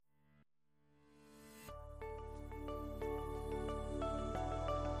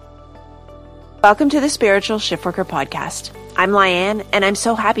Welcome to the Spiritual Shiftworker Podcast. I'm Lyanne, and I'm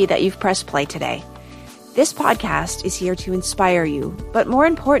so happy that you've pressed play today. This podcast is here to inspire you, but more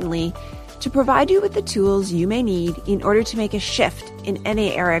importantly, to provide you with the tools you may need in order to make a shift in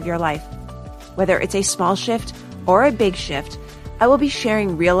any area of your life. Whether it's a small shift or a big shift, I will be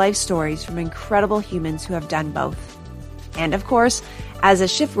sharing real-life stories from incredible humans who have done both. And of course, as a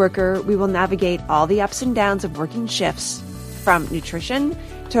shift worker, we will navigate all the ups and downs of working shifts, from nutrition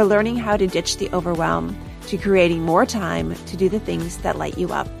to learning how to ditch the overwhelm, to creating more time to do the things that light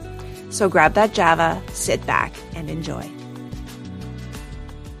you up. So grab that Java, sit back, and enjoy.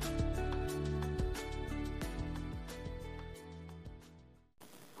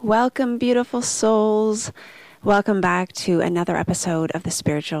 Welcome, beautiful souls. Welcome back to another episode of the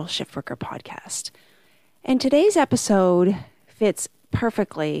Spiritual Shiftworker Podcast. And today's episode fits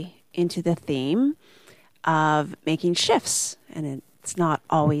perfectly into the theme of making shifts, and it's not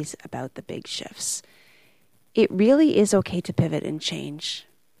always about the big shifts. It really is okay to pivot and change.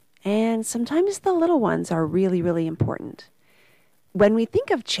 And sometimes the little ones are really, really important. When we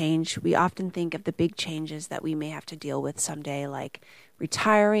think of change, we often think of the big changes that we may have to deal with someday, like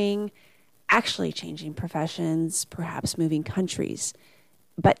retiring, actually changing professions, perhaps moving countries.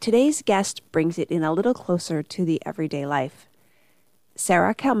 But today's guest brings it in a little closer to the everyday life.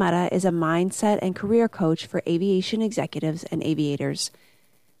 Sarah Kalmeta is a mindset and career coach for aviation executives and aviators.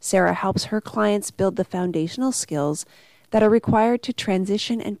 Sarah helps her clients build the foundational skills that are required to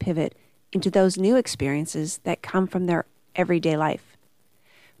transition and pivot into those new experiences that come from their everyday life.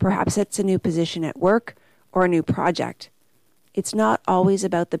 Perhaps it's a new position at work or a new project. It's not always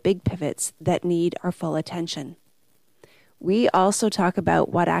about the big pivots that need our full attention. We also talk about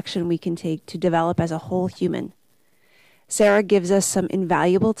what action we can take to develop as a whole human. Sarah gives us some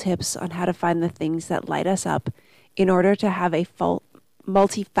invaluable tips on how to find the things that light us up in order to have a full,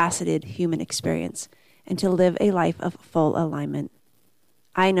 multifaceted human experience and to live a life of full alignment.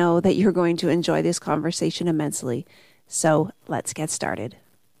 I know that you're going to enjoy this conversation immensely, so let's get started.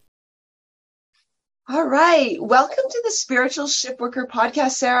 All right. Welcome to the Spiritual Shiftworker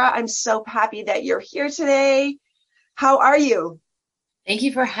Podcast, Sarah. I'm so happy that you're here today. How are you? Thank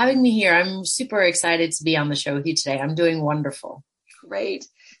you for having me here. I'm super excited to be on the show with you today. I'm doing wonderful. Great.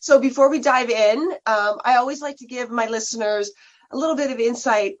 So before we dive in, I always like to give my listeners a little bit of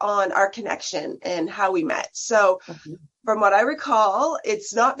insight on our connection and how we met. So from what I recall,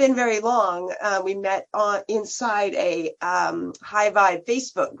 it's not been very long. We met inside a high vibe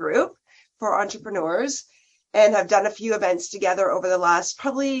Facebook group for entrepreneurs and have done a few events together over the last,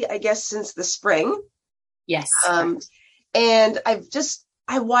 probably, I guess, since the spring. Yes. And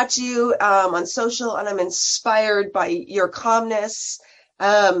I watch you on social, and I'm inspired by your calmness,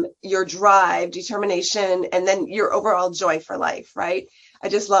 your drive, determination, and then your overall joy for life, right? I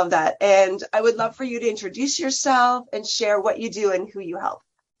just love that. And I would love for you to introduce yourself and share what you do and who you help.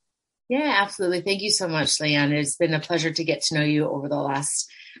 Yeah, absolutely. Thank you so much, Lyanne. It's been a pleasure to get to know you over the last,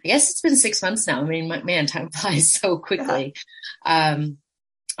 I guess it's been 6 months now. I mean, man, time flies so quickly.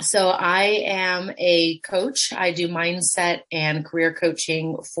 So I am a coach. I do mindset and career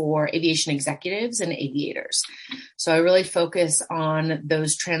coaching for aviation executives and aviators. So I really focus on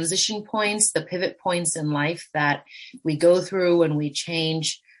those transition points, the pivot points in life that we go through when we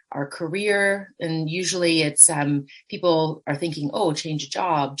change our career. And usually it's people are thinking, oh, change a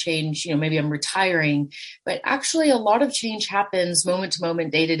job, change, maybe I'm retiring. But actually a lot of change happens moment to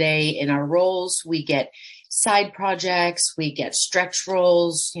moment, day to day in our roles. We get side projects, we get stretch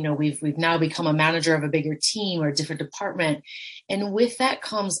roles. We've now become a manager of a bigger team or a different department. And with that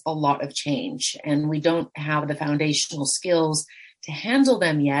comes a lot of change. And we don't have the foundational skills to handle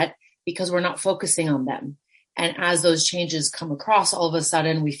them yet because we're not focusing on them. And as those changes come across, all of a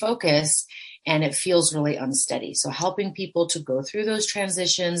sudden we focus and it feels really unsteady. So helping people to go through those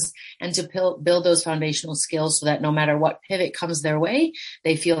transitions and to build those foundational skills so that no matter what pivot comes their way,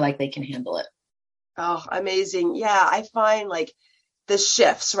 they feel like they can handle it. Oh, amazing. Yeah, I find like the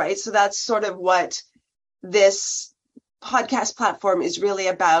shifts, right? So that's sort of what this podcast platform is really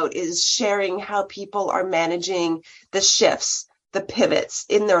about, is sharing how people are managing the shifts, the pivots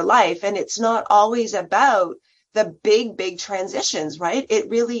in their life. And it's not always about the big transitions, right? It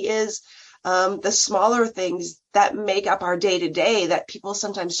really is the smaller things that make up our day to day that people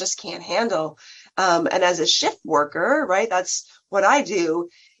sometimes just can't handle. And as a shift worker, right, that's what I do.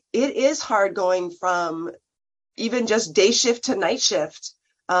 It is hard going from even just day shift to night shift.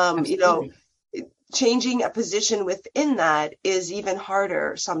 Changing a position within that is even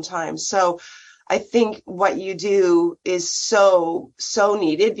harder sometimes. So I think what you do is so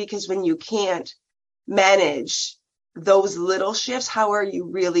needed, because when you can't manage those little shifts, how are you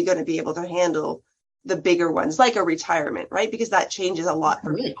really going to be able to handle the bigger ones, like a retirement, right? Because that changes a lot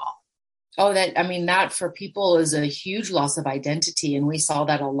for people. Oh, that for people is a huge loss of identity. And we saw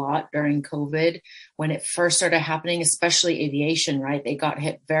that a lot during COVID when it first started happening, especially aviation, right? They got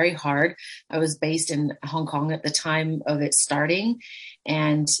hit very hard. I was based in Hong Kong at the time of it starting.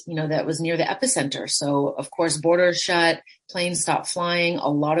 And, that was near the epicenter. So of course, borders shut, planes stopped flying. A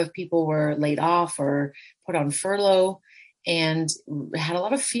lot of people were laid off or put on furlough, and had a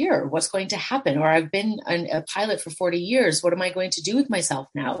lot of fear. What's going to happen? Or I've been a pilot for 40 years. What am I going to do with myself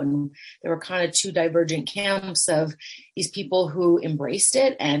now? And there were kind of two divergent camps of these people who embraced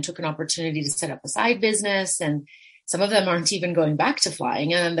it and took an opportunity to set up a side business. And some of them aren't even going back to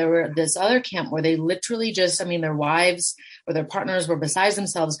flying. And then there were this other camp where they literally their wives or their partners were beside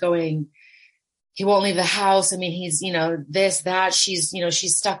themselves going, he won't leave the house. He's, this, that, she's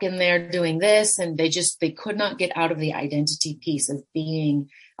stuck in there doing this. And they could not get out of the identity piece of being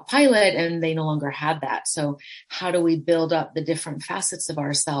a pilot, and they no longer had that. So how do we build up the different facets of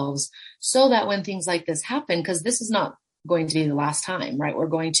ourselves so that when things like this happen, because this is not going to be the last time, right? We're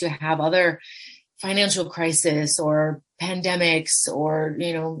going to have other financial crisis or pandemics or,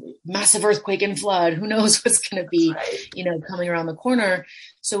 massive earthquake and flood. Who knows what's going to be, coming around the corner.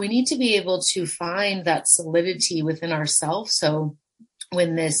 So we need to be able to find that solidity within ourselves. So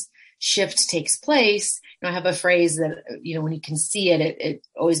when this shift takes place, I have a phrase that, when you can see it, it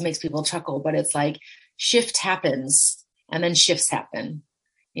always makes people chuckle, but it's like shift happens and then shifts happen,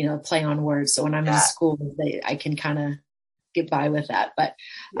 play on words. So when I'm in school, I can kind of get by with that. But,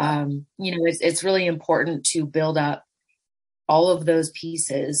 it's really important to build up all of those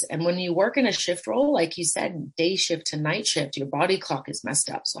pieces. And when you work in a shift role, like you said, day shift to night shift, your body clock is messed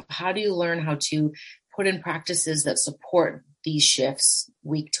up. So how do you learn how to put in practices that support these shifts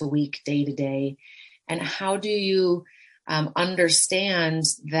week to week, day to day? And how do you understand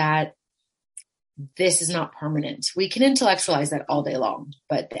that this is not permanent? We can intellectualize that all day long,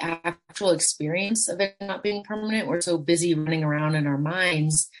 but the actual experience of it not being permanent, we're so busy running around in our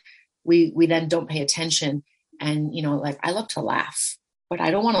minds, we then don't pay attention. And, I love to laugh, but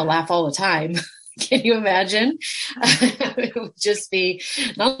I don't want to laugh all the time. Can you imagine? It would just be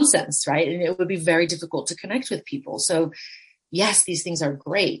nonsense, right? And it would be very difficult to connect with people. So yes, these things are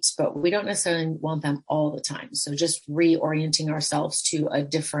great, but we don't necessarily want them all the time. So just reorienting ourselves to a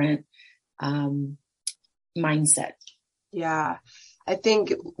different mindset. Yeah. I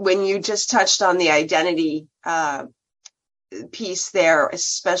think when you just touched on the identity piece there,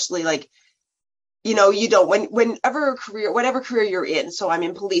 especially you don't, whatever career you're in. So I'm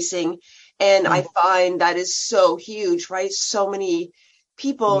in policing, and I find that is so huge, right? So many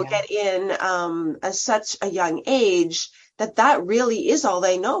people get in at such a young age that really is all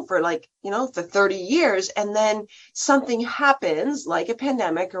they know for for 30 years. And then something happens like a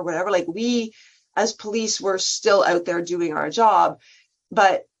pandemic or whatever, we as police, we're still out there doing our job,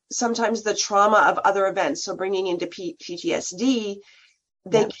 but sometimes the trauma of other events, so bringing into PTSD,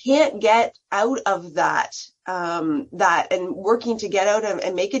 they can't get out of that and working to get out of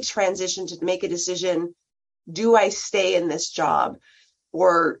and make a transition, to make a decision. Do I stay in this job,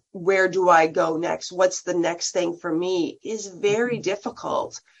 or where do I go next? What's the next thing for me is very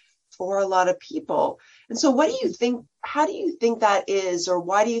difficult for a lot of people. And so what do you think, how do you think that is, or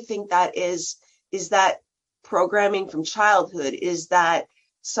why do you think that is that programming from childhood? Is that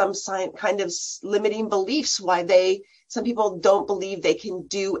some kind of limiting beliefs why some people don't believe they can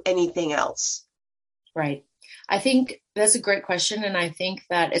do anything else? Right. I think that's a great question. And I think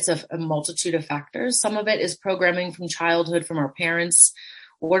that it's a multitude of factors. Some of it is programming from childhood, from our parents.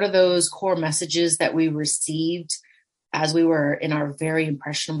 What are those core messages that we received as we were in our very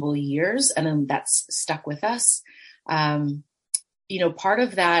impressionable years? And then that's stuck with us. Part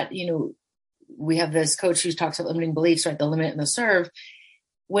of that, we have this coach who talks about limiting beliefs, right? The limit and the serve.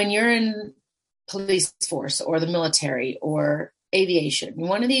 When you're in police force or the military or aviation,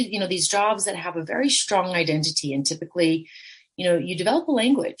 one of these, these jobs that have a very strong identity, and typically, you develop a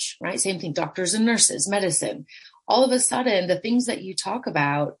language, right? Same thing, doctors and nurses, medicine. All of a sudden, the things that you talk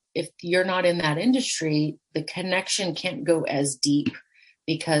about, if you're not in that industry, the connection can't go as deep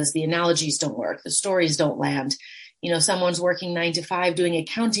because the analogies don't work. The stories don't land. Someone's working 9 to 5 doing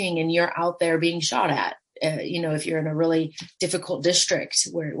accounting and you're out there being shot at, if you're in a really difficult district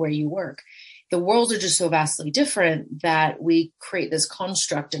where you work. The worlds are just so vastly different that we create this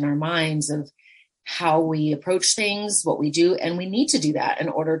construct in our minds of how we approach things, what we do. And we need to do that in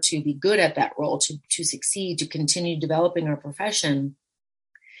order to be good at that role, to succeed, to continue developing our profession.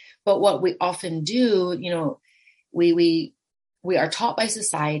 But what we often do, we are taught by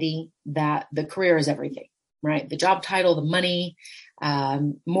society that the career is everything, right? The job title, the money,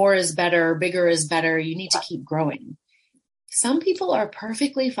 more is better, bigger is better. You need to keep growing. Some people are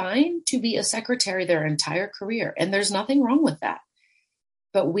perfectly fine to be a secretary their entire career, and there's nothing wrong with that.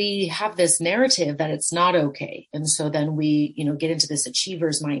 But we have this narrative that it's not okay. And so then we, get into this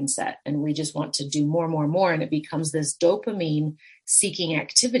achiever's mindset, and we just want to do more, more, more. And it becomes this dopamine seeking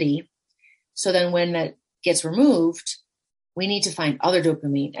activity. So then when that gets removed, we need to find other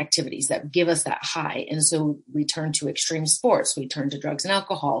dopamine activities that give us that high. And so we turn to extreme sports. We turn to drugs and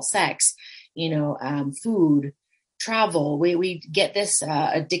alcohol, sex, food, travel. We get this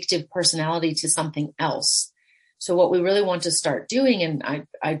addictive personality to something else. So what we really want to start doing, and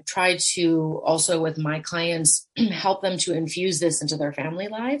I try to also with my clients, help them to infuse this into their family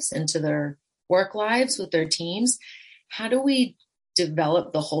lives, into their work lives with their teams. How do we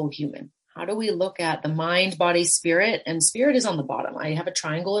develop the whole human? How do we look at the mind, body, spirit? And spirit is on the bottom. I have a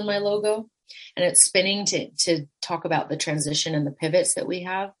triangle in my logo, and it's spinning to talk about the transition and the pivots that we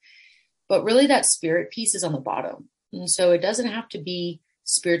have. But really that spirit piece is on the bottom. And so it doesn't have to be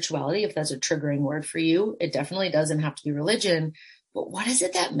spirituality, if that's a triggering word for you. It definitely doesn't have to be religion. But what is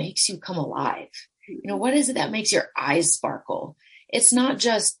it that makes you come alive? What is it that makes your eyes sparkle? It's not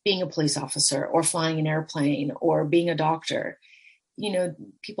just being a police officer or flying an airplane or being a doctor.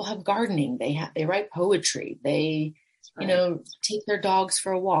 People have gardening. They write poetry. They, take their dogs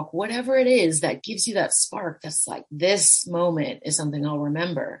for a walk. Whatever it is that gives you that spark, that's like, this moment is something I'll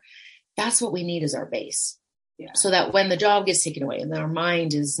remember. That's what we need as our base. Yeah. So that when the job gets taken away and our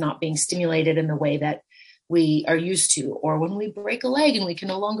mind is not being stimulated in the way that we are used to, or when we break a leg and we can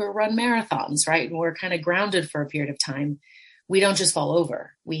no longer run marathons, right? And we're kind of grounded for a period of time, we don't just fall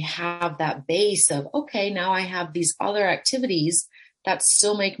over. We have that base of, okay, now I have these other activities that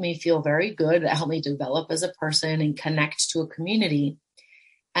still make me feel very good, that help me develop as a person and connect to a community.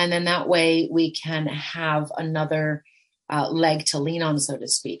 And then that way we can have another leg to lean on, so to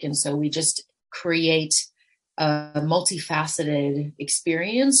speak. And so we just create a multifaceted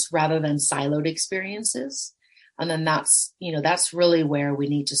experience rather than siloed experiences. And then that's really where we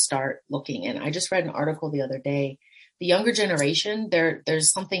need to start looking. And I just read an article the other day, the younger generation,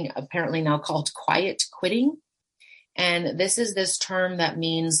 there's something apparently now called quiet quitting. And this is this term that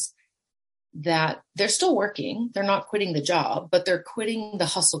means that they're still working. They're not quitting the job, but they're quitting the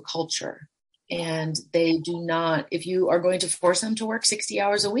hustle culture. And they do not, if you are going to force them to work 60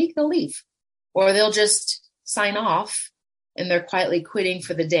 hours a week, they'll leave, or they'll just sign off and they're quietly quitting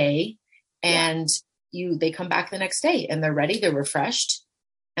for the day. And they come back the next day and they're ready, they're refreshed,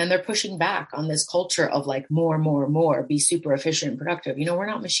 and they're pushing back on this culture of like more, be super efficient and productive. We're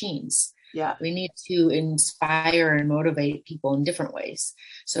not machines. Yeah. We need to inspire and motivate people in different ways.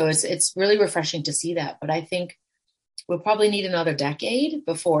 So it's really refreshing to see that. But I think we'll probably need another decade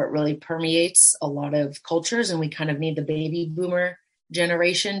before it really permeates a lot of cultures, and we kind of need the baby boomer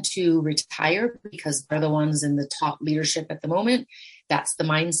generation to retire because they're the ones in the top leadership at the moment. That's the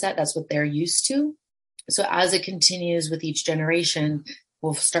mindset. That's what they're used to. So as it continues with each generation,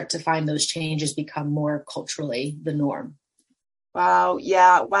 we'll start to find those changes become more culturally the norm. Wow.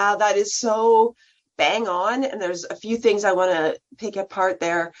 Yeah. Wow. That is so bang on. And there's a few things I want to pick apart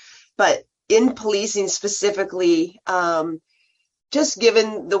there, but in policing specifically, just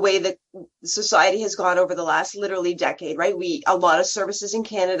given the way that society has gone over the last literally decade, right? A lot of services in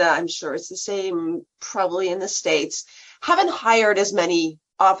Canada, I'm sure it's the same probably in the States, haven't hired as many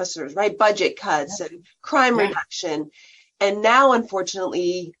officers, right? Budget cuts and crime reduction. And now,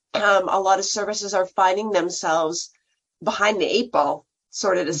 unfortunately, a lot of services are finding themselves behind the eight ball,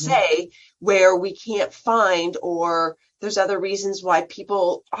 sort of to say, where we can't find, or there's other reasons why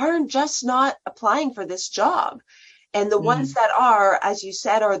people aren't just not applying for this job. And the ones that are, as you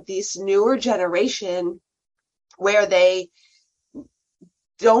said, are this newer generation where they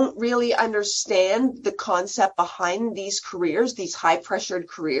don't really understand the concept behind these careers, these high pressured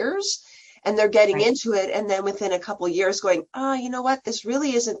careers, and they're getting into it. And then within a couple of years going, you know what, this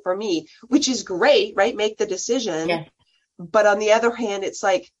really isn't for me, which is great, right? Make the decision. Yeah. But on the other hand, it's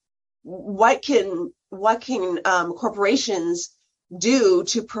like, what can corporations do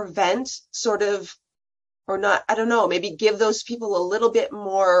to prevent sort of, or not, I don't know, maybe give those people a little bit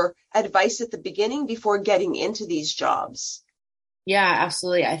more advice at the beginning before getting into these jobs? Yeah,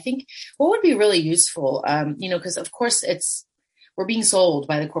 absolutely. I think what would be really useful, because of course we're being sold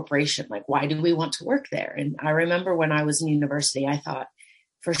by the corporation. Like, why do we want to work there? And I remember when I was in university, I thought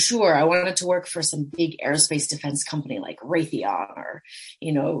for sure I wanted to work for some big aerospace defense company like Raytheon or,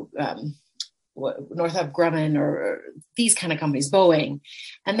 Northrop Grumman or these kind of companies, Boeing.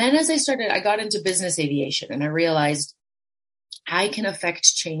 And then as I got into business aviation and I realized I can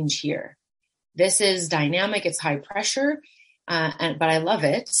affect change here. this is dynamic. It's high pressure, but I love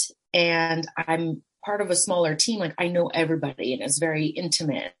it. And I'm part of a smaller team. Like I know everybody and it's very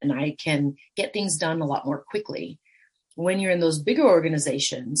intimate and I can get things done a lot more quickly. When you're in those bigger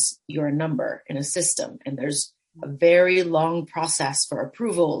organizations, you're a number in a system and there's a very long process for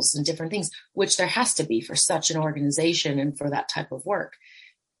approvals and different things, which there has to be for such an organization and for that type of work.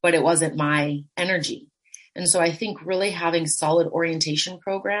 But it wasn't my energy. And so I think really having solid orientation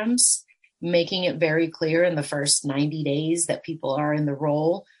programs, making it very clear in the first 90 days that people are in the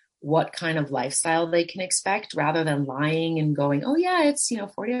role, what kind of lifestyle they can expect, rather than lying and going, oh yeah, it's,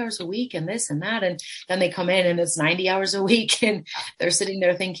 40 hours a week and this and that. And then they come in and it's 90 hours a week and they're sitting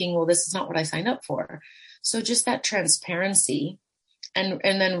there thinking, well, this is not what I signed up for. So just that transparency. And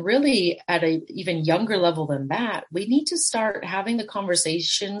then really at a even younger level than that, we need to start having the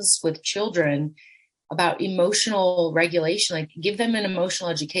conversations with children about emotional regulation, like give them an emotional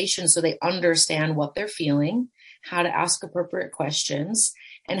education so they understand what they're feeling, how to ask appropriate questions,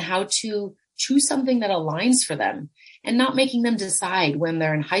 and how to choose something that aligns for them, and not making them decide when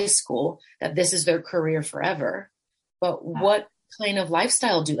they're in high school that this is their career forever, but what kind of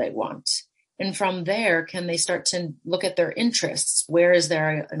lifestyle do they want? And from there, can they start to look at their interests? Where is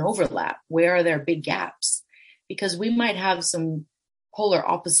there an overlap? Where are there big gaps? Because we might have some polar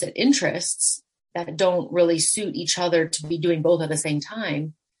opposite interests that don't really suit each other to be doing both at the same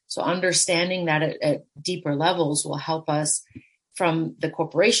time. So understanding that at deeper levels will help us from the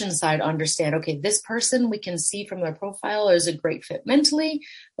corporation side understand, okay, this person we can see from their profile is a great fit mentally,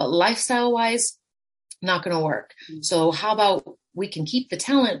 but lifestyle wise, not going to work. So how about we can keep the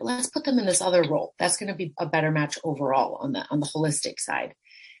talent, but let's put them in this other role. That's going to be a better match overall on the holistic side.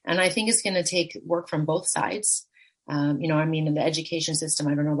 And I think it's going to take work from both sides. In the education system,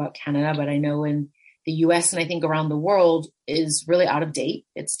 I don't know about Canada, but I know in the US and I think around the world is really out of date.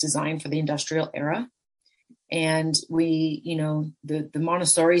 It's designed for the industrial era. And we, the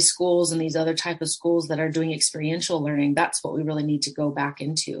Montessori schools and these other type of schools that are doing experiential learning, that's what we really need to go back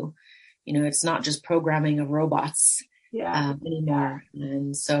into. It's not just programming of robots anymore.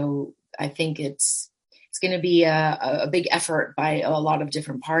 And so I think it's going to be a big effort by a lot of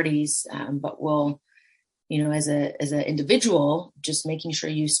different parties, but we'll, as an individual, just making sure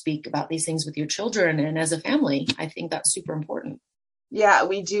you speak about these things with your children and as a family, I think that's super important. Yeah,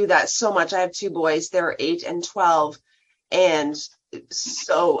 we do that so much. I have two boys, they're 8 and 12. And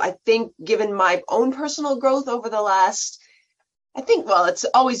so I think given my own personal growth over the last, it's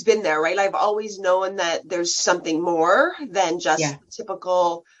always been there, right? I've always known that there's something more than just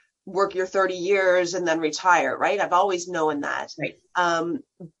typical work your 30 years and then retire, right? I've always known that. Right.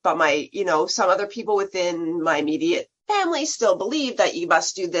 But my, some other people within my immediate family still believe that you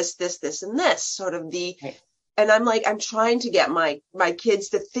must do this, this, this, and this sort of the, right. And I'm trying to get my kids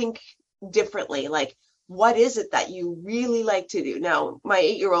to think differently. Like, what is it that you really like to do? Now, my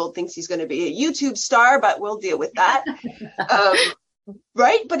 8-year-old thinks he's going to be a YouTube star, but we'll deal with that.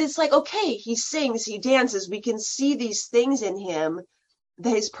 Right. But it's like, okay, he sings, he dances. We can see these things in him,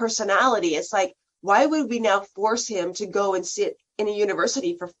 his personality. It's like, why would we now force him to go and sit in a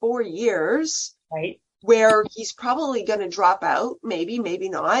university for 4 years? Right. Where he's probably going to drop out, maybe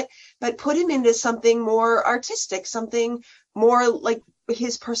not, but put him into something more artistic, something more like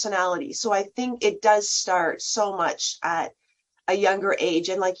his personality. So I think it does start so much at a younger age.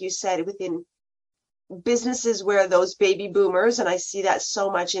 And like you said, within businesses where those baby boomers, and I see that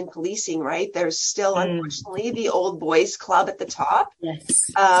so much in policing, right? There's still, unfortunately, the old boys club at the top. Yes.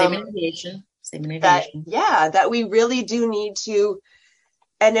 Same in aviation. That we really do need to.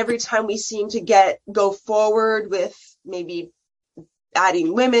 And every time we seem to go forward with maybe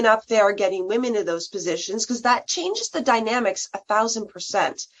adding women up there, getting women in those positions, because that changes the dynamics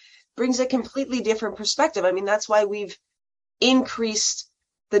 1,000%, brings a completely different perspective. I mean, that's why we've increased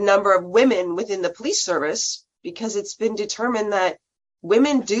the number of women within the police service, because it's been determined that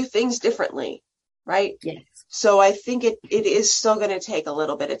women do things differently, right? Yes. So I think it is still going to take a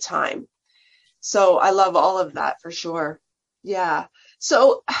little bit of time. So I love all of that for sure. Yeah.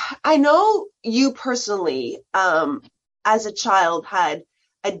 So I know you personally, as a child, had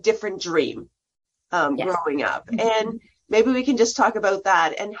a different dream growing up. And maybe we can just talk about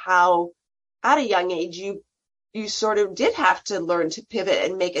that and how at a young age you sort of did have to learn to pivot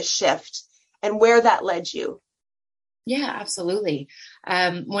and make a shift, and where that led you. Yeah, absolutely.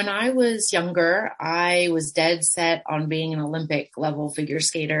 When I was younger, I was dead set on being an Olympic level figure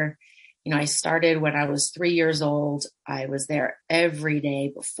skater. I started when I was 3 years old. I was there every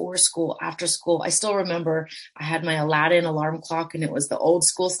day, before school, after school. I still remember I had my Aladdin alarm clock, and it was the old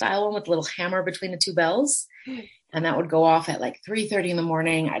school style one with a little hammer between the two bells. And that would go off at like 3:30 in the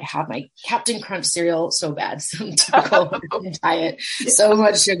morning. I'd have my Captain Crunch cereal, so bad, some typical diet, so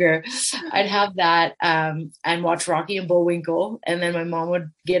much sugar. I'd have that and watch Rocky and Bullwinkle. And then my mom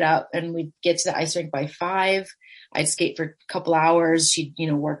would get up and we'd get to the ice rink by 5. I'd skate for a couple hours. She'd,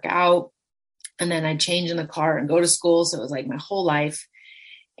 work out. And then I'd change in the car and go to school. So it was like my whole life.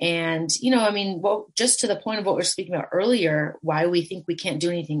 And, just to the point of what we were speaking about earlier, why we think we can't do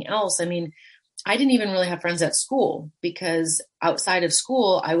anything else. I didn't even really have friends at school because outside of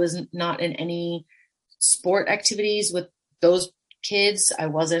school, I was not in any sport activities with those kids. I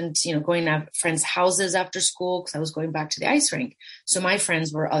wasn't, going to have friends' houses after school because I was going back to the ice rink. So my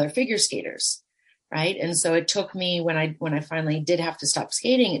friends were other figure skaters. Right. And so it took me when I finally did have to stop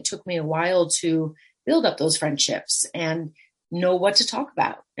skating, it took me a while to build up those friendships and know what to talk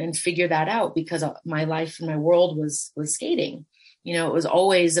about and figure that out because my life and my world was skating. It was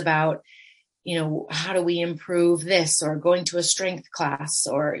always about, how do we improve this or going to a strength class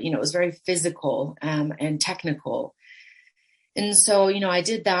or, it was very physical and technical. And so, I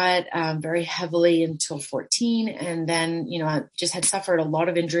did that very heavily until 14. And then, I just had suffered a lot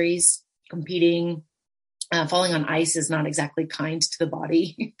of injuries competing. Falling on ice is not exactly kind to the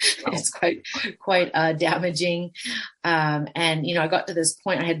body. It's quite damaging. And, I got to this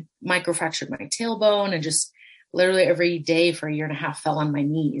point, I had microfractured my tailbone and just literally every day for a year and a half fell on my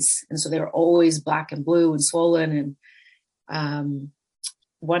knees. And so they were always black and blue and swollen. And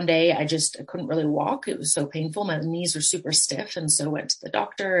one day I couldn't really walk. It was so painful. My knees were super stiff. And so I went to the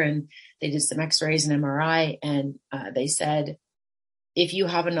doctor and they did some x-rays and MRI. And they said, if you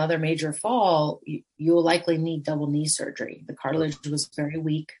have another major fall, you'll likely need double knee surgery. The cartilage was very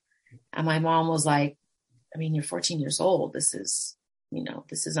weak. And my mom was like, you're 14 years old. This is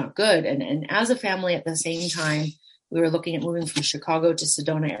not good. And as a family at the same time, we were looking at moving from Chicago to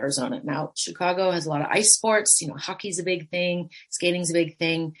Sedona, Arizona. Now, Chicago has a lot of ice sports. Hockey's a big thing. Skating's a big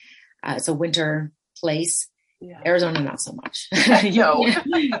thing. It's a winter place. Yeah. Arizona, not so much.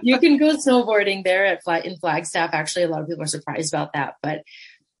 You can go snowboarding there in Flagstaff. Actually, a lot of people are surprised about that. But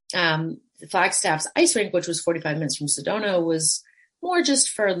Flagstaff's ice rink, which was 45 minutes from Sedona, was more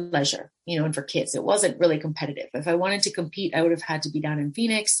just for leisure, and for kids. It wasn't really competitive. If I wanted to compete, I would have had to be down in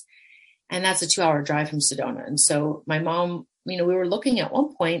Phoenix. And that's a 2-hour drive from Sedona. And so my mom, we were looking at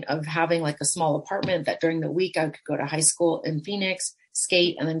one point of having like a small apartment that during the week I could go to high school in Phoenix,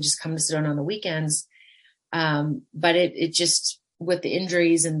 skate, and then just come to Sedona on the weekends. But it just, with the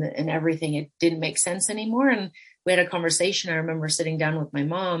injuries and everything, it didn't make sense anymore. And we had a conversation. I remember sitting down with my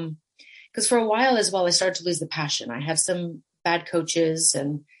mom because for a while as well, I started to lose the passion. I have some bad coaches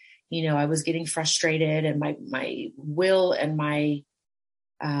and, I was getting frustrated and my will and my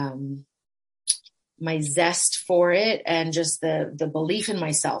zest for it and just the belief in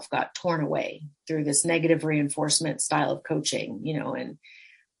myself got torn away through this negative reinforcement style of coaching, and,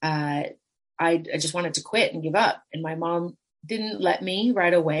 I just wanted to quit and give up. And my mom didn't let me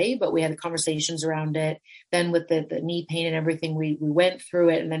right away, but we had conversations around it. Then with the knee pain and everything, we went through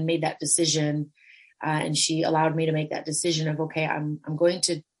it and then made that decision. And she allowed me to make that decision of, okay, I'm going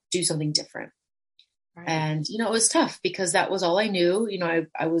to do something different. Right. And, it was tough because that was all I knew.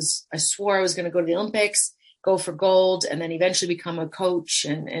 I swore I was going to go to the Olympics, go for gold, and then eventually become a coach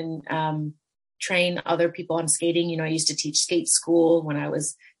and train other people on skating. I used to teach skate school when I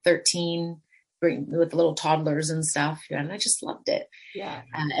was 13. With the little toddlers and stuff. And I just loved it. Yeah.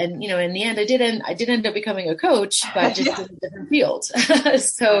 And, in the end, I did end up becoming a coach, but just in a different field.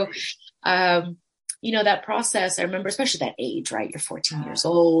 So, that process, I remember, especially that age, right? You're 14 years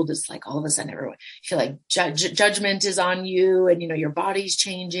old. It's like all of a sudden everyone, you feel like judgment is on you and, your body's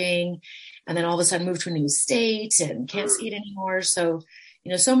changing. And then all of a sudden move to a new state and can't skate anymore. So,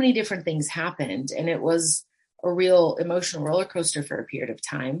 so many different things happened and it was a real emotional roller coaster for a period of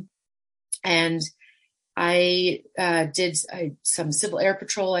time. And I did some Civil Air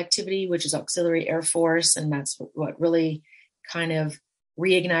Patrol activity, which is Auxiliary Air Force. And that's what really kind of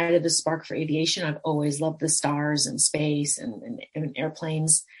reignited the spark for aviation. I've always loved the stars and space and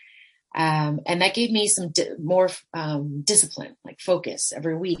airplanes. And that gave me some more discipline, like focus.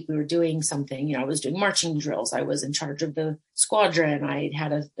 Every week we were doing something. I was doing marching drills. I was in charge of the squadron. I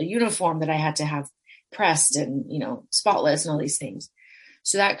had a uniform that I had to have pressed and, spotless and all these things.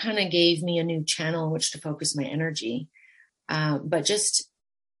 So that kind of gave me a new channel in which to focus my energy. But just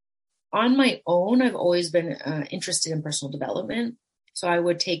on my own, I've always been interested in personal development. So I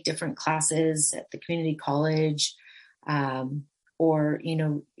would take different classes at the community college or,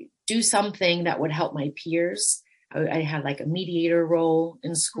 do something that would help my peers. I had like a mediator role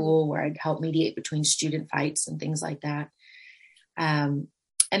in school where I'd help mediate between student fights and things like that. And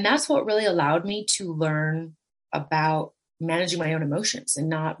that's what really allowed me to learn about managing my own emotions and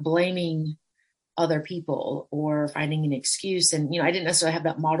not blaming other people or finding an excuse. And, I didn't necessarily have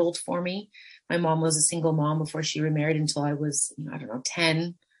that modeled for me. My mom was a single mom before she remarried until I was,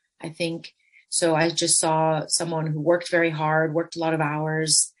 10, I think. So I just saw someone who worked very hard, worked a lot of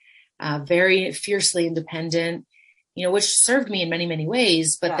hours, very fiercely independent, which served me in many, many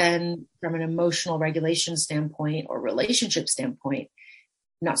ways. But then from an emotional regulation standpoint or relationship standpoint,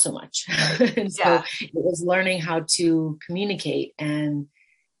 not so much. And so it was learning how to communicate and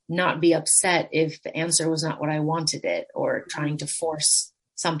not be upset if the answer was not what I wanted it, or trying to force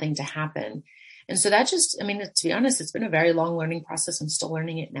something to happen. And so that just, to be honest, it's been a very long learning process. I'm still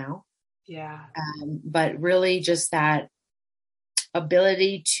learning it now. Yeah. But really just that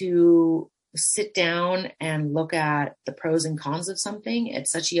ability to sit down and look at the pros and cons of something at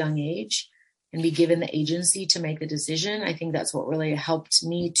such a young age and be given the agency to make the decision. I think that's what really helped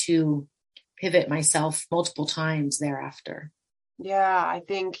me to pivot myself multiple times thereafter. Yeah, I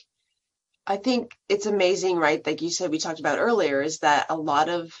think it's amazing, right? Like you said, we talked about earlier, is that a lot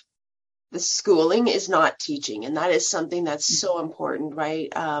of the schooling is not teaching. And that is something that's so important,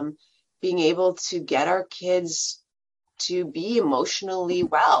 right? Being able to get our kids to be emotionally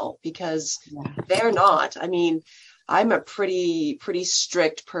well, because they're not. I'm a pretty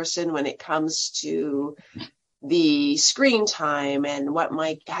strict person when it comes to the screen time and what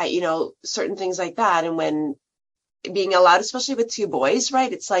might, certain things like that. And when being allowed, especially with two boys,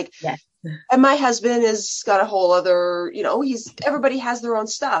 right? It's like, and my husband has got a whole other, everybody has their own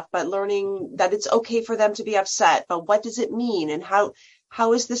stuff, but learning that it's okay for them to be upset, but what does it mean? And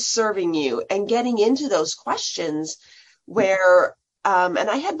how is this serving you? And getting into those questions where, and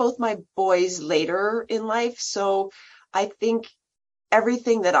I had both my boys later in life. So I think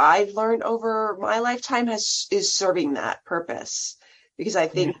everything that I've learned over my lifetime is serving that purpose, because I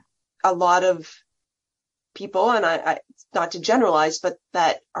think a lot of people, and I not to generalize, but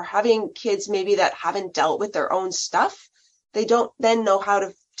that are having kids maybe that haven't dealt with their own stuff, they don't then know how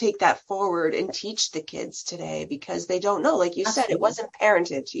to take that forward and teach the kids today, because they don't know. Like you said, it wasn't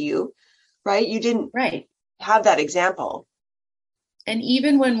parented to you, right? You didn't have that example. And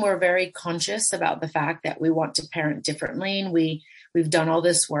even when we're very conscious about the fact that we want to parent differently and we've done all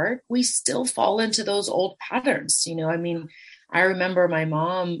this work, we still fall into those old patterns. I remember my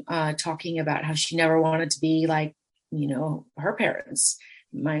mom talking about how she never wanted to be like, her parents,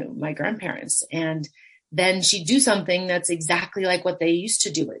 my grandparents. And then she'd do something that's exactly like what they used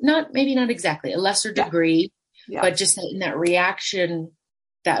to do. Maybe not exactly, a lesser degree, but just in that reaction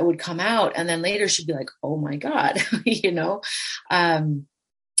that would come out. And then later she'd be like, oh my God, we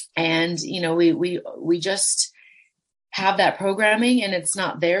just have that programming and it's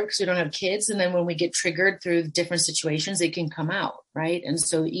not there because we don't have kids. And then when we get triggered through different situations, it can come out. Right. And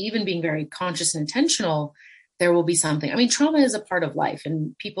so even being very conscious and intentional, there will be something. Trauma is a part of life,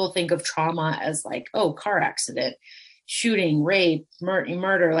 and people think of trauma as like, oh, car accident, shooting, rape,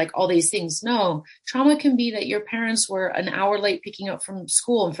 murder, like all these things. No, trauma can be that your parents were an hour late picking up from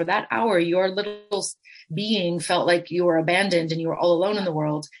school. And for that hour, your little being felt like you were abandoned and you were all alone in the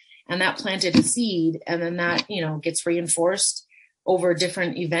world. And that planted a seed, and then that, gets reinforced over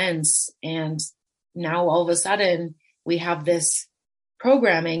different events. And now all of a sudden we have this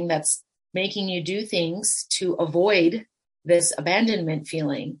programming that's making you do things to avoid this abandonment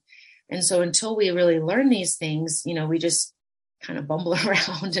feeling. And so until we really learn these things, we just kind of bumble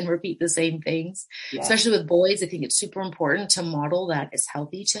around and repeat the same things, especially with boys. I think it's super important to model that it's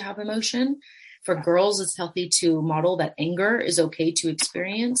healthy to have emotion. For girls, it's healthy to model that anger is okay to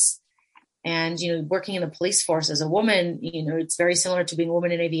experience. And, working in the police force as a woman, it's very similar to being a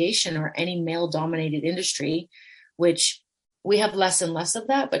woman in aviation or any male dominated industry, which we have less and less of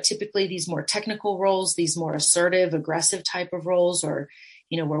that. But typically these more technical roles, these more assertive, aggressive type of roles, or,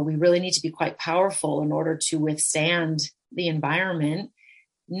 where we really need to be quite powerful in order to withstand the environment.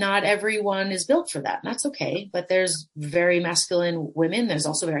 Not everyone is built for that. And that's okay. But there's very masculine women. There's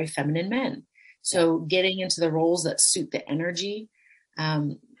also very feminine men. So getting into the roles that suit the energy.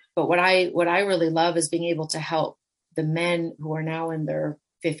 But what I really love is being able to help the men who are now in their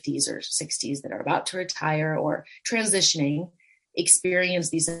 50s or 60s that are about to retire or transitioning, experience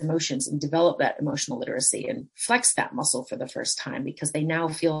these emotions and develop that emotional literacy and flex that muscle for the first time, because they now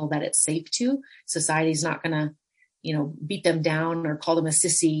feel that it's safe to. Society's not going to, beat them down or call them a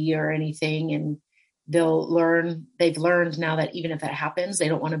sissy or anything. And they've learned now that even if that happens, they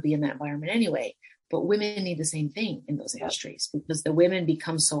don't want to be in that environment anyway. But women need the same thing in those industries, because the women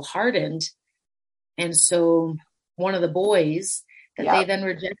become so hardened. And so one of the boys that they then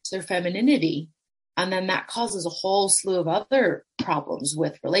reject their femininity. And then that causes a whole slew of other problems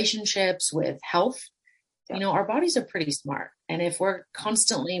with relationships, with health. our bodies are pretty smart. And if we're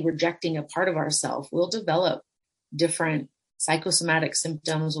constantly rejecting a part of ourselves, we'll develop different psychosomatic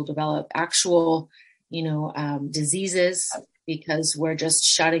symptoms, we'll develop actual, diseases because we're just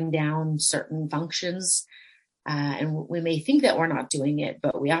shutting down certain functions. And we may think that we're not doing it,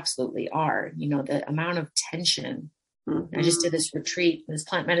 but we absolutely are. The amount of tension. Mm-hmm. I just did this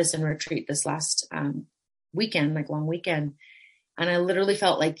plant medicine retreat this last weekend, like long weekend. And I literally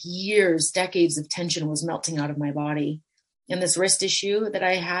felt like decades of tension was melting out of my body. And this wrist issue that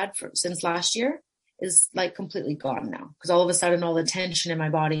I had since last year is like completely gone now. Because all of a sudden, all the tension in my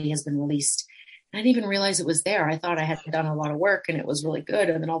body has been released. I didn't even realize it was there. I thought I had done a lot of work and it was really good.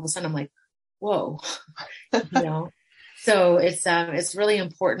 And then all of a sudden I'm like, whoa, So it's really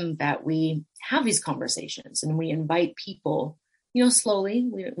important that we have these conversations and we invite people, slowly.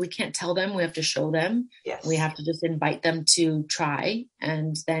 We can't tell them, we have to show them. Yes. We have to just invite them to try.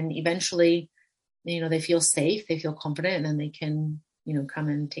 And then eventually, they feel safe, they feel confident, and then they can, come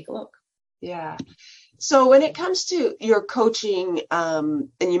and take a look. Yeah. So when it comes to your coaching, and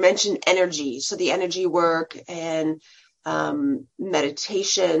you mentioned energy, so the energy work and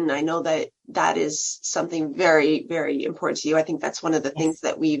meditation, I know that is something very, very important to you. I think that's one of the things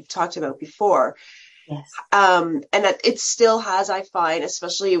that we've talked about before. Yes. And that it still has, I find,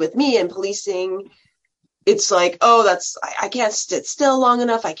 especially with me in policing, it's like, I can't sit still long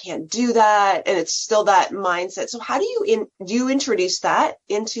enough. I can't do that. And it's still that mindset. So how do you introduce that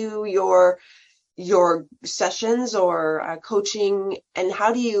into your sessions or coaching? And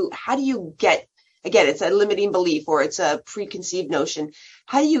how do you get, again, it's a limiting belief or it's a preconceived notion.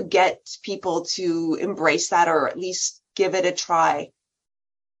 How do you get people to embrace that or at least give it a try?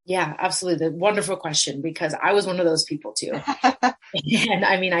 Yeah, absolutely. Wonderful question, because I was one of those people too. And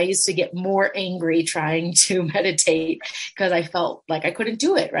I used to get more angry trying to meditate because I felt like I couldn't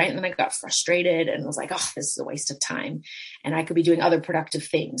do it. Right. And then I got frustrated and was like, oh, this is a waste of time. And I could be doing other productive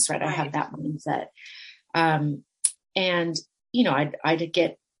things. Right. I had that mindset. And, I'd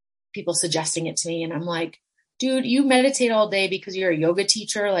get people suggesting it to me and I'm like, dude, you meditate all day because you're a yoga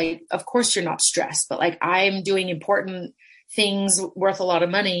teacher. Like, of course you're not stressed, but like I'm doing important things worth a lot of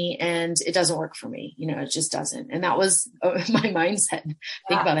money and it doesn't work for me. It just doesn't. And that was my mindset.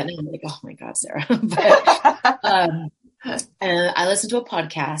 Think about it now. I'm like, oh my God, Sarah. But, and I listened to a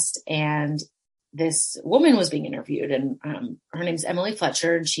podcast and this woman was being interviewed and her name's Emily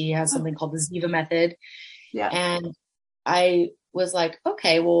Fletcher and she has something called the Ziva method. Yeah. And I was like,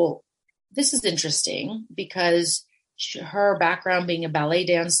 okay, well, this is interesting because her background being a ballet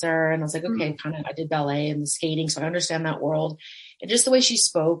dancer. And I was like, okay, I did ballet and the skating. So I understand that world. And just the way she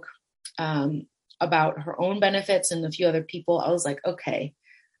spoke about her own benefits and a few other people, I was like, okay,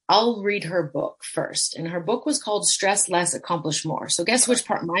 I'll read her book first. And her book was called Stress Less, Accomplish More. So guess which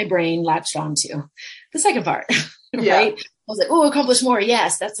part my brain latched onto? The second part, right? I was like, oh, accomplish more.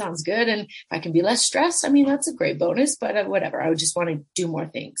 Yes, that sounds good. And if I can be less stressed, that's a great bonus, but whatever. I would just want to do more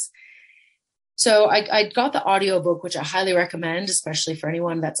things. So I got the audiobook, which I highly recommend, especially for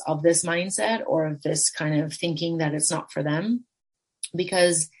anyone that's of this mindset or of this kind of thinking that it's not for them,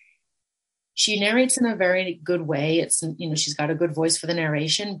 because she narrates in a very good way. It's, she's got a good voice for the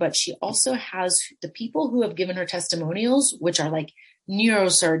narration, but she also has the people who have given her testimonials, which are like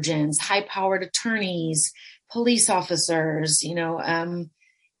neurosurgeons, high-powered attorneys, police officers,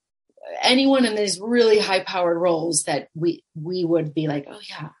 anyone in these really high-powered roles that we would be like, oh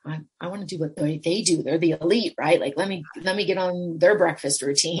yeah, I want to do what they do. They're the elite, right? Like, let me get on their breakfast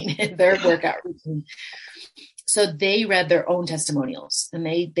routine and their workout routine. So they read their own testimonials and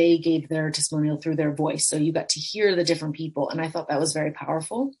they gave their testimonial through their voice. So you got to hear the different people. And I thought that was very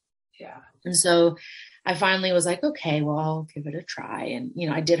powerful. Yeah. And so I finally was like, okay, well, I'll give it a try. And,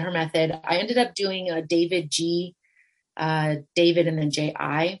 I did her method. I ended up doing a David and then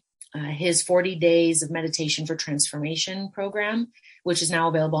J.I., his 40 days of meditation for transformation program, which is now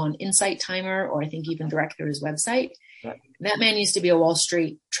available on Insight Timer, or I think even direct through his website. Right. That man used to be a Wall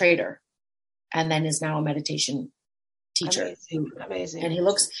Street trader and then is now a meditation teacher. Amazing. And he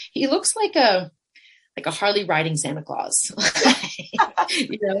looks like a Harley riding Santa Claus.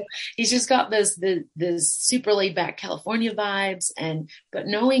 He's just got this super laid back California vibes. But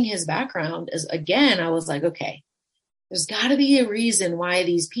knowing his background is, again, I was like, okay, there's got to be a reason why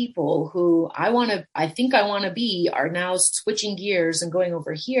these people who I think I want to be are now switching gears and going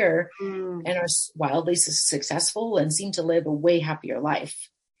over here and are wildly successful and seem to live a way happier life.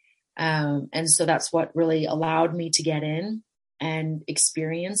 And so that's what really allowed me to get in and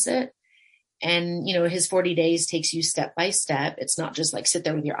experience it. And, his 40 days takes you step by step. It's not just like sit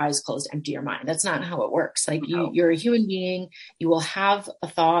there with your eyes closed, empty your mind. That's not how it works. Like you're a human being, you will have a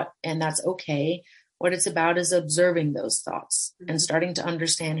thought and that's okay. What it's about is observing those thoughts and starting to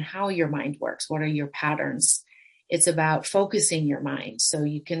understand how your mind works. What are your patterns? It's about focusing your mind. So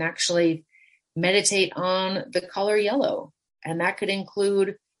you can actually meditate on the color yellow. And that could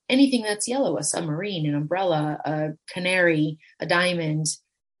include anything that's yellow, a submarine, an umbrella, a canary, a diamond,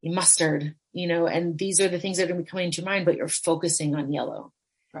 mustard, and these are the things that are going to be coming into your mind, but you're focusing on yellow.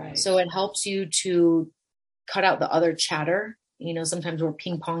 Right. So it helps you to cut out the other chatter. Sometimes we're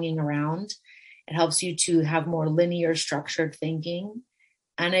ping-ponging around. It helps you to have more linear, structured thinking,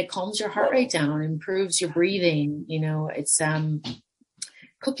 and it calms your heart rate down, improves your breathing. It's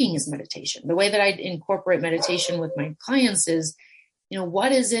cooking is meditation. The way that I incorporate meditation with my clients is,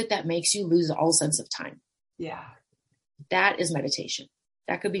 what is it that makes you lose all sense of time? Yeah. That is meditation.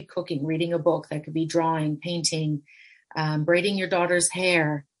 That could be cooking, reading a book. That could be drawing, painting, braiding your daughter's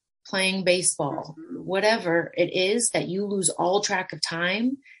hair, playing baseball, whatever it is that you lose all track of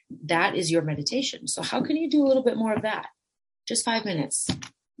time. That is your meditation. So how can you do a little bit more of that? Just 5 minutes.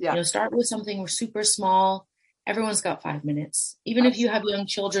 Yeah. Start with something super small. Everyone's got 5 minutes. Even if you have young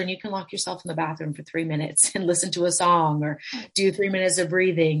children, you can lock yourself in the bathroom for 3 minutes and listen to a song or do 3 minutes of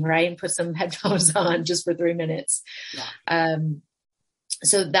breathing, right? And put some headphones on just for 3 minutes. Yeah.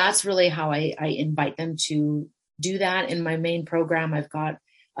 So that's really how I invite them to do that. In my main program, I've got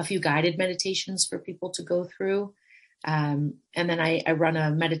a few guided meditations for people to go through. And then I run a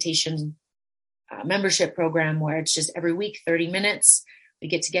meditation membership program where it's just every week, 30 minutes. We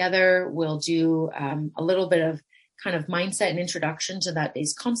get together, we'll do a little bit of kind of mindset and introduction to that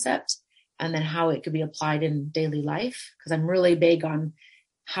day's concept, and then how it could be applied in daily life. Because I'm really big on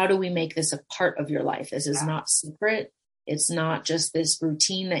how do we make this a part of your life? This is not secret. It's not just this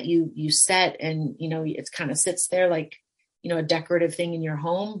routine that you set and, it kind of sits there like, a decorative thing in your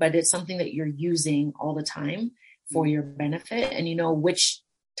home, but it's something that you're using all the time for your benefit, and which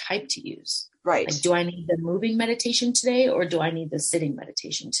type to use. Right. Like, do I need the moving meditation today, or do I need the sitting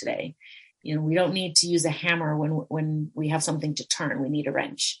meditation today? We don't need to use a hammer when we have something to turn. We need a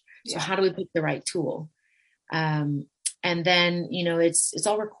wrench. So how do we pick the right tool? And then, it's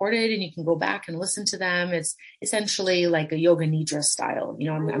all recorded and you can go back and listen to them. It's essentially like a yoga nidra style.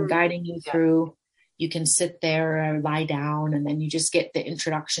 I'm guiding you through. You can sit there or lie down, and then you just get the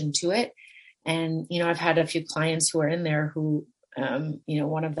introduction to it. And, I've had a few clients who are in there who,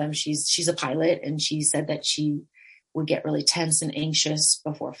 one of them, she's a pilot, and she said that she would get really tense and anxious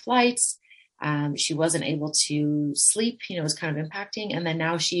before flights. She wasn't able to sleep, it was kind of impacting. And then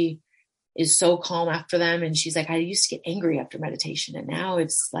now she is so calm after them. And she's like, I used to get angry after meditation, and now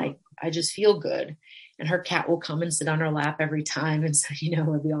it's like, I just feel good. And her cat will come and sit on her lap every time. And so,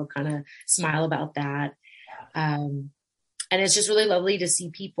 we all kind of smile about that. And it's just really lovely to see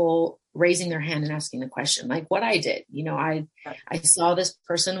people raising their hand and asking the question, like what I did. I saw this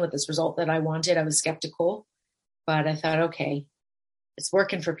person with this result that I wanted. I was skeptical, but I thought, okay, it's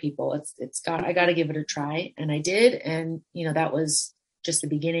working for people. I got to give it a try. And I did. And, that was just the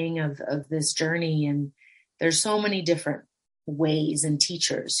beginning of this journey. And there's so many different ways and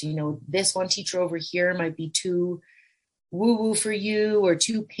teachers. This one teacher over here might be too woo-woo for you, or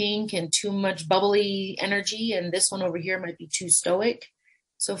too pink and too much bubbly energy, and this one over here might be too stoic.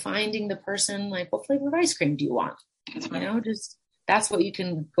 So finding the person, like, what flavor of ice cream do you want? Just that's what you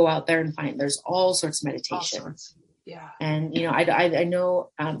can go out there and find. There's all sorts of meditation. Yeah. And I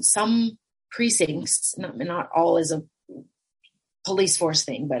know some precincts, not all is a police force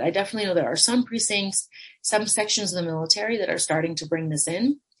thing, but I definitely know there are some precincts, some sections of the military that are starting to bring this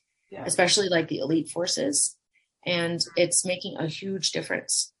in, especially like the elite forces. And it's making a huge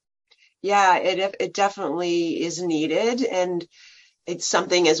difference. Yeah, it definitely is needed. And it's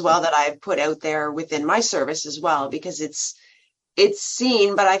something as well that I've put out there within my service as well, because it's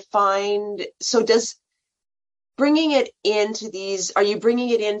seen, but I find, so does bringing it into these, are you bringing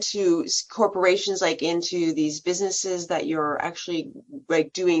it into corporations, like into these businesses that you're actually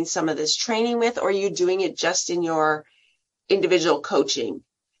like doing some of this training with, or are you doing it just in your individual coaching?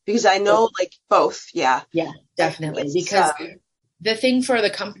 Because I know like both. Yeah. Yeah, definitely. Because the thing for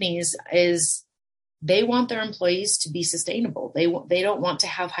the companies is they want their employees to be sustainable. They don't want to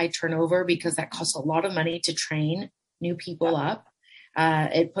have high turnover, because that costs a lot of money to train new people up.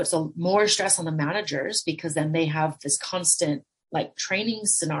 It puts more stress on the managers, because then they have this constant like training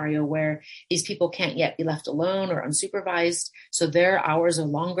scenario where these people can't yet be left alone or unsupervised. So their hours are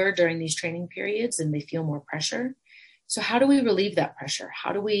longer during these training periods and they feel more pressure. So how do we relieve that pressure?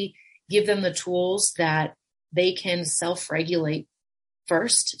 How do we give them the tools that they can self-regulate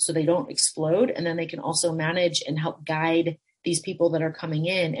first so they don't explode? And then they can also manage and help guide these people that are coming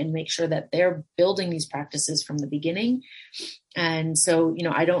in and make sure that they're building these practices from the beginning. And so,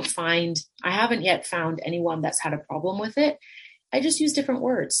 I haven't yet found anyone that's had a problem with it. I just use different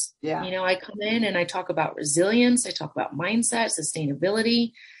words. Yeah. I come in and I talk about resilience. I talk about mindset,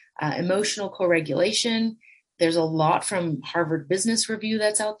 sustainability, emotional co-regulation. There's a lot from Harvard Business Review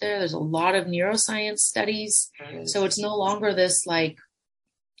that's out there. There's a lot of neuroscience studies. So it's no longer this like,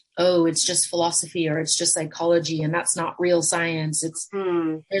 oh, it's just philosophy or it's just psychology and that's not real science.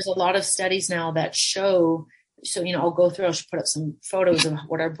 There's a lot of studies now that show, so, I'll put up some photos of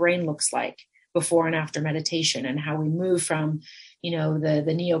what our brain looks like before and after meditation and how we move from, the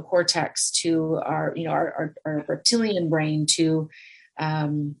neocortex to our reptilian brain to,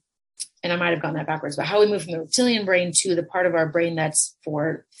 and I might've gotten that backwards, but how we move from the reptilian brain to the part of our brain that's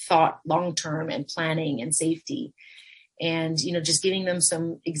for thought, long-term and planning and safety. And, just giving them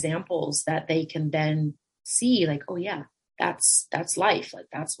some examples that they can then see like, oh yeah, that's life. Like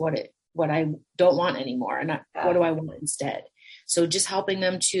that's what I don't want anymore. And what do I want instead? So just helping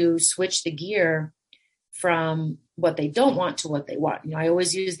them to switch the gear from what they don't want to what they want. I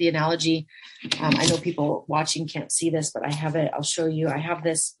always use the analogy. I know people watching can't see this, but I have it. I'll show you. I have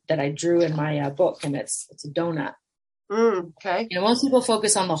this that I drew in my book and it's a donut. Okay. Most people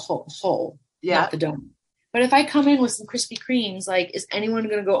focus on the whole, not the donut. But if I come in with some Krispy Kremes, like, is anyone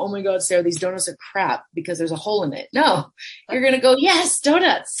going to go, oh my God, Sarah, these donuts are crap because there's a hole in it? No, you're going to go, yes,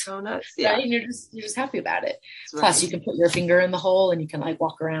 donuts. Yeah. Right? And you're just happy about it. That's Plus right. you can put your finger in the hole and you can like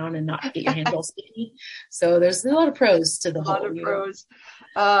walk around and not get your hands all sticky. So there's a lot of pros to the A whole. lot of pros.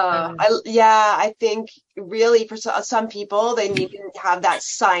 I think really for some people, they need to have that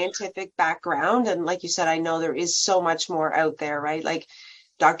scientific background. And like you said, I know there is so much more out there, right? Like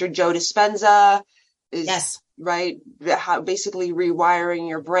Dr. Joe Dispenza is right. How basically rewiring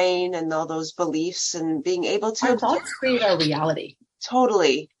your brain and all those beliefs and being able to Our thoughts create our reality.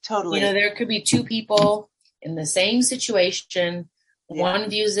 Totally. There could be two people in the same situation. One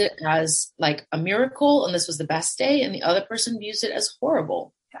views it as like a miracle and this was the best day, and the other person views it as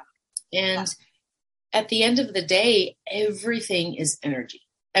horrible. And at the end of the day, everything is energy.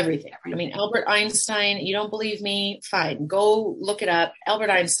 Everything. I mean, Albert Einstein, you don't believe me? Fine. Go look it up. Albert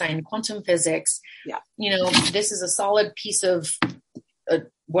Einstein, quantum physics. This is a solid piece of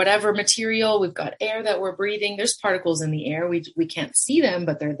whatever material. We've got air that we're breathing. There's particles in the air. We can't see them,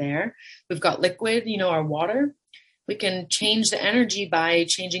 but they're there. We've got liquid, our water. We can change the energy by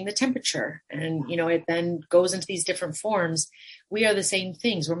changing the temperature. And, it then goes into these different forms. We are the same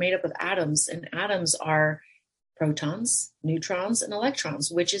things. We're made up of atoms, and atoms are protons, neutrons, and electrons,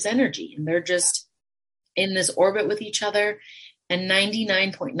 which is energy. And they're just in this orbit with each other. And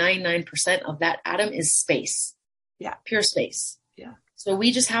 99.99% of that atom is space. Yeah. Pure space. Yeah. So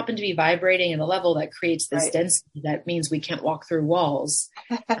we just happen to be vibrating at a level that creates this density. That means we can't walk through walls.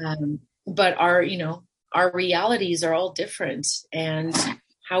 But our realities are all different and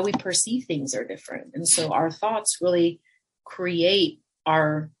how we perceive things are different. And so our thoughts really create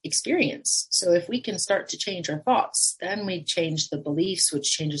our experience. So if we can start to change our thoughts, then we change the beliefs, which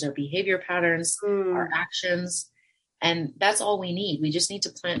changes our behavior patterns, our actions. And that's all we need. We just need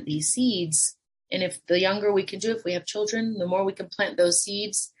to plant these seeds. And if the younger we can do, if we have children, the more we can plant those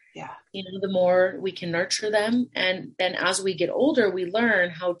seeds, the more we can nurture them. And then as we get older, we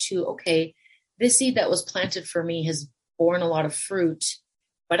learn how to, okay, this seed that was planted for me has borne a lot of fruit,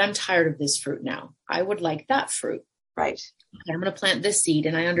 but I'm tired of this fruit now. I would like that fruit. Right. Okay, I'm going to plant this seed,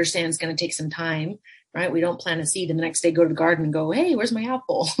 and I understand it's going to take some time, right? We don't plant a seed and the next day go to the garden and go, hey, where's my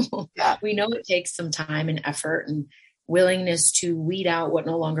apple? We know it takes some time and effort and willingness to weed out what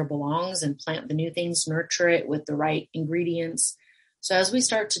no longer belongs and plant the new things, nurture it with the right ingredients. So as we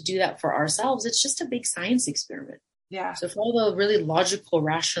start to do that for ourselves, it's just a big science experiment. Yeah. So for all the really logical,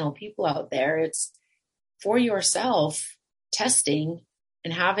 rational people out there, it's for yourself testing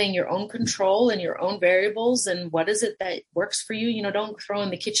and having your own control and your own variables. And what is it that works for you? Don't throw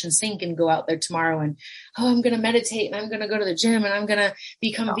in the kitchen sink and go out there tomorrow and, I'm going to meditate and I'm going to go to the gym and I'm going to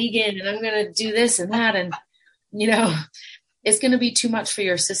become vegan and I'm going to do this and that. And, it's going to be too much for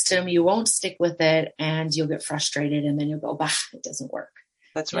your system. You won't stick with it and you'll get frustrated and then you'll go, it doesn't work.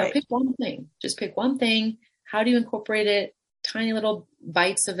 That's right. Pick one thing. Just pick one thing. How do you incorporate it? Tiny little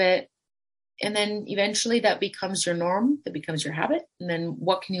bites of it. And then eventually that becomes your norm, that becomes your habit. And then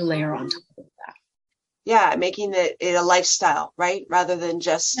what can you layer on top of that? Yeah, making it a lifestyle, right? Rather than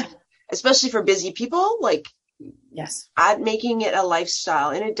just, especially for busy people, like, making it a lifestyle.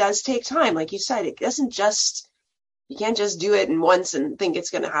 And it does take time. Like you said, it doesn't you can't just do it once and think it's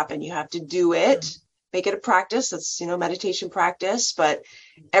going to happen. You have to do it, make it a practice. That's, meditation practice, but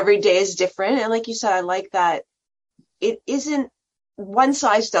every day is different. And like you said, I like that it isn't, one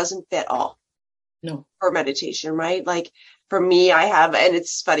size doesn't fit all. No. For meditation, right? Like for me, I have, and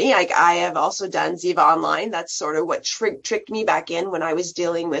it's funny, like I have also done Ziva Online. That's sort of what tricked me back in when I was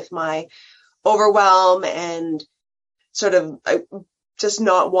dealing with my overwhelm and sort of just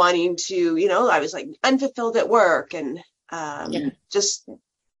not wanting to, I was like unfulfilled at work and just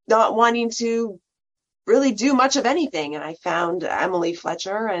not wanting to really do much of anything. And I found Emily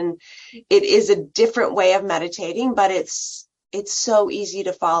Fletcher, and it is a different way of meditating, but it's so easy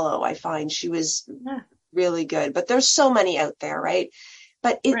to follow. I find she was really good, but there's so many out there, right?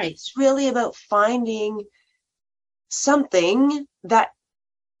 But it's really about finding something that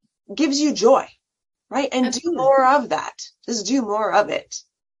gives you joy, right? And Absolutely. Do more of that. Just do more of it.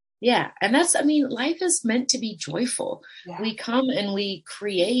 Yeah. And life is meant to be joyful. Yeah. We come and we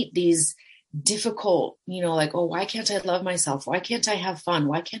create these difficult, like, oh, why can't I love myself? Why can't I have fun?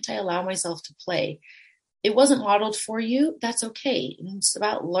 Why can't I allow myself to play? It wasn't modeled for you. That's okay. It's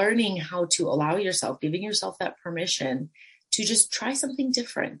about learning how to allow yourself, giving yourself that permission to just try something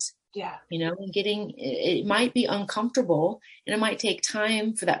different. Yeah. And it might be uncomfortable and it might take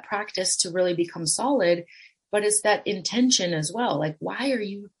time for that practice to really become solid, but it's that intention as well. Like, why are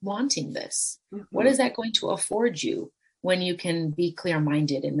you wanting this? Mm-hmm. What is that going to afford you when you can be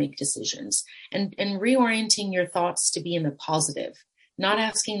clear-minded and make decisions and reorienting your thoughts to be in the positive, not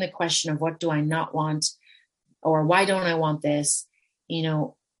asking the question of what do I not want? Or why don't I want this?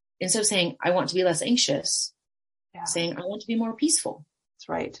 Instead of saying, I want to be less anxious, saying, I want to be more peaceful. That's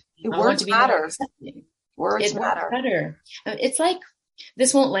right. Words matter. Words matter. It's like,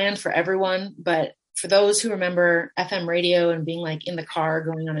 this won't land for everyone, but for those who remember FM radio and being like in the car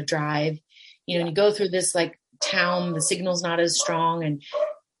going on a drive, and you go through this like town, the signal's not as strong and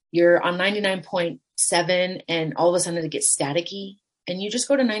you're on 99.7 and all of a sudden it gets staticky and you just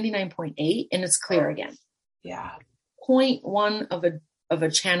go to 99.8 and it's clear again. Yeah. 0.1 of a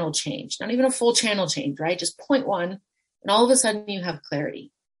channel change, not even a full channel change, right? Just 0.1. And all of a sudden you have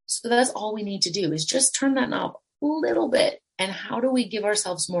clarity. So that's all we need to do is just turn that knob a little bit. And how do we give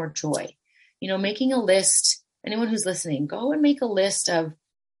ourselves more joy? Making a list, anyone who's listening, go and make a list of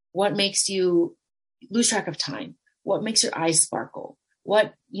what makes you lose track of time, what makes your eyes sparkle,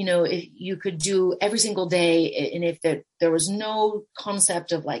 what, if you could do every single day. And if there was no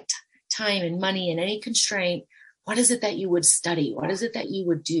concept of like time and money and any constraint, what is it that you would study? What is it that you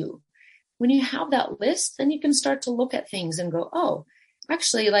would do? When you have that list, then you can start to look at things and go, oh,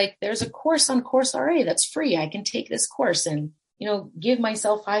 actually, like there's a course on Coursera that's free. I can take this course and, give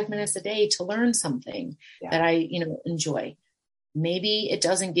myself 5 minutes a day to learn something that I, enjoy. Maybe it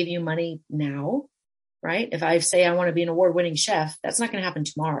doesn't give you money now, right? If I say I want to be an award-winning chef, that's not going to happen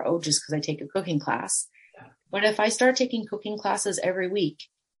tomorrow just because I take a cooking class. Yeah. But if I start taking cooking classes every week,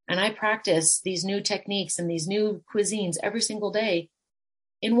 and I practice these new techniques and these new cuisines every single day,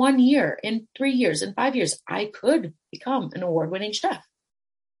 in 1 year, in 3 years, in 5 years, I could become an award-winning chef,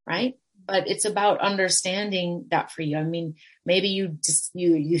 right? But it's about understanding that for you. Maybe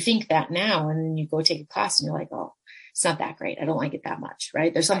you think that now and then you go take a class and you're like, oh, it's not that great. I don't like it that much,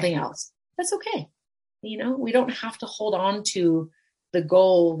 right? There's something else. That's okay. We don't have to hold on to the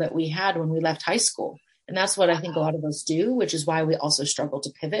goal that we had when we left high school. And that's what I think a lot of us do, which is why we also struggle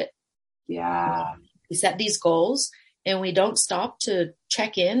to pivot. Yeah. We set these goals and we don't stop to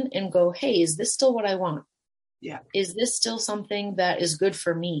check in and go, hey, is this still what I want? Yeah. Is this still something that is good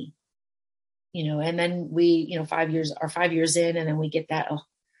for me? And then we, 5 years in, and then we get that, oh,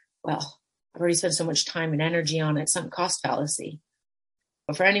 well, I've already spent so much time and energy on it, sunk cost fallacy.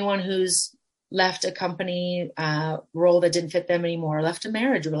 But for anyone who's left a company role that didn't fit them anymore, left a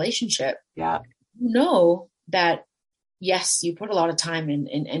marriage, a relationship, that, yes, you put a lot of time and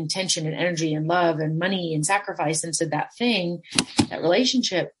intention and energy and love and money and sacrifice into that thing, that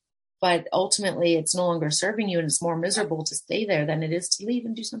relationship, but ultimately it's no longer serving you and it's more miserable to stay there than it is to leave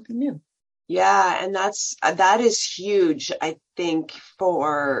and do something new. Yeah. And that is huge, I think,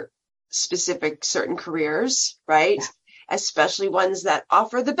 for specific certain careers, right? Yeah. Especially ones that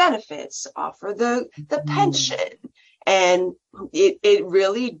offer the benefits, offer the pension. And it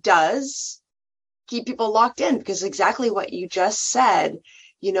really does keep people locked in, because exactly what you just said,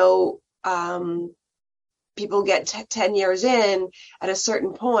 people get 10 years in, at a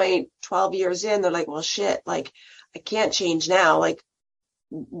certain point, 12 years in, they're like, well, shit, like I can't change now. Like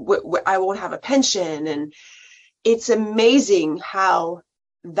I won't have a pension. And it's amazing how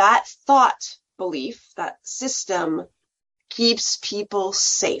that thought belief, that system keeps people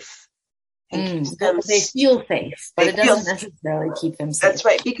safe. And keeps them they feel safe, but it doesn't necessarily keep them safe. That's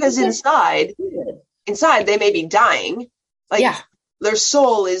right. Because inside they may be dying. Like their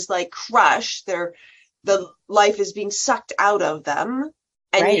soul is like crushed. the life is being sucked out of them,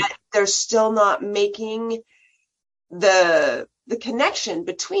 and Right. yet they're still not making the connection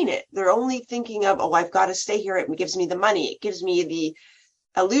between it. They're only thinking of, oh, I've got to stay here. It gives me the money. It gives me the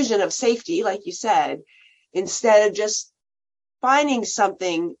illusion of safety, like you said, instead of just finding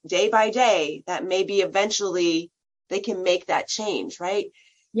something day by day that maybe eventually they can make that change, right?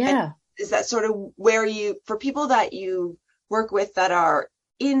 Yeah. And is that sort of where for people that you work with that are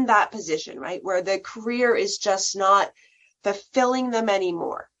in that position, right, where the career is just not fulfilling them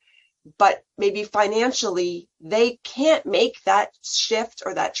anymore, but maybe financially they can't make that shift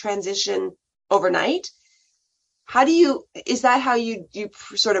or that transition overnight? Is that how you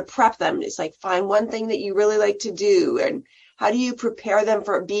sort of prep them? It's like, find one thing that you really like to do, and how do you prepare them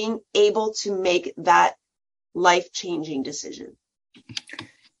for being able to make that life-changing decision?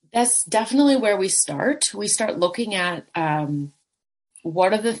 That's definitely where we start. We start looking at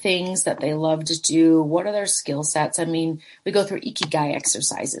what are the things that they love to do? What are their skill sets? I mean, we go through ikigai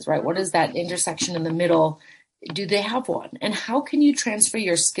exercises, right? What is that intersection in the middle? Do they have one? And how can you transfer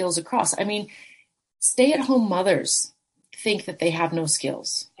your skills across? I mean, stay-at-home mothers think that they have no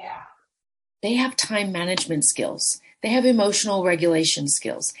skills. Yeah. They have time management skills. They have emotional regulation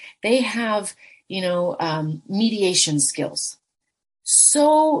skills. They have, mediation skills.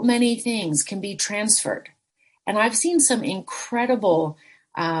 So many things can be transferred. And I've seen some incredible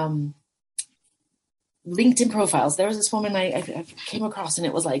LinkedIn profiles. There was this woman I came across, and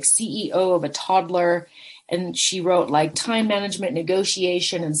it was like CEO of a toddler. And she wrote like time management,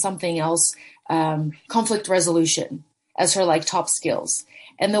 negotiation, and something else, conflict resolution as her like top skills.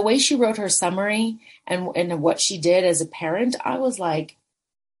 And the way she wrote her summary and what she did as a parent, I was like,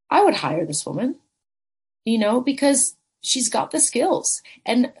 I would hire this woman, because she's got the skills.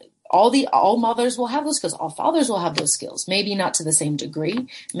 And all mothers will have those skills. All fathers will have those skills. Maybe not to the same degree.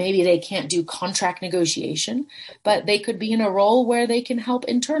 Maybe they can't do contract negotiation, but they could be in a role where they can help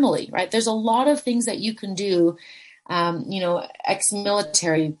internally, right? There's a lot of things that you can do.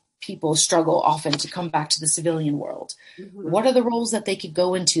 Ex-military people struggle often to come back to the civilian world. Mm-hmm. What are the roles that they could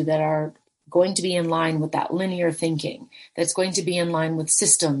go into that are going to be in line with that linear thinking, that's going to be in line with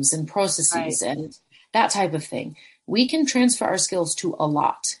systems and processes, right, and that type of thing? We can transfer our skills to a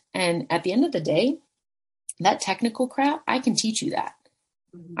lot. And at the end of the day, that technical crap, I can teach you that.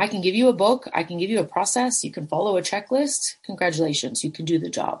 Mm-hmm. I can give you a book. I can give you a process. You can follow a checklist. Congratulations. You can do the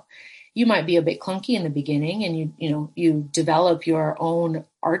job. You might be a bit clunky in the beginning, and you develop your own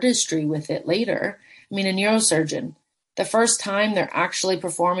artistry with it later. I mean, a neurosurgeon, the first time they're actually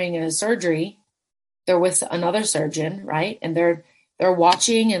performing a surgery, they're with another surgeon, right? And they're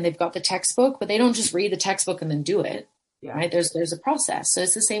watching, and they've got the textbook, but they don't just read the textbook and then do it, yeah, right? There's a process. So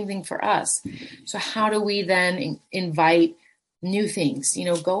it's the same thing for us. So how do we then invite new things?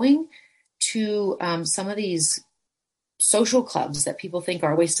 Going to some of these social clubs that people think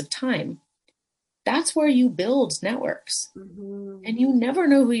are a waste of time, that's where you build networks. Mm-hmm. And you never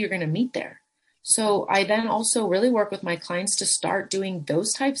know who you're going to meet there. So I then also really work with my clients to start doing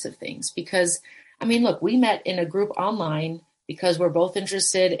those types of things, because, I mean, look, we met in a group online because we're both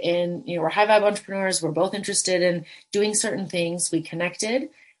interested in, we're high vibe entrepreneurs. We're both interested in doing certain things. We connected,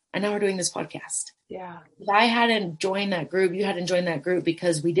 and now we're doing this podcast. Yeah. If I hadn't joined that group, you hadn't joined that group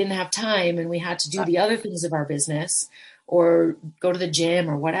because we didn't have time and we had to do the other things of our business or go to the gym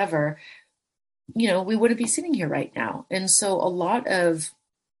or whatever, we wouldn't be sitting here right now. And so a lot of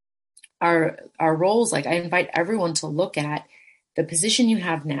our roles, like I invite everyone to look at the position you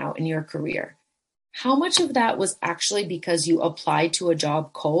have now in your career. How much of that was actually because you applied to a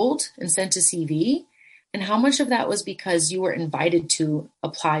job cold and sent a CV? And how much of that was because you were invited to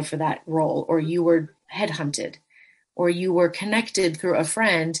apply for that role, or you were headhunted, or you were connected through a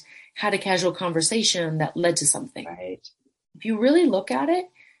friend, had a casual conversation that led to something? Right. If you really look at it,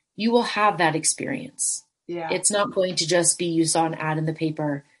 you will have that experience. Yeah. It's not going to just be you saw an ad in the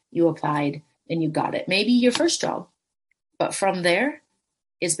paper, you applied, and you got it. Maybe your first job. But from there,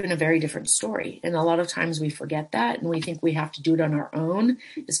 it's been a very different story. And a lot of times we forget that, and we think we have to do it on our own,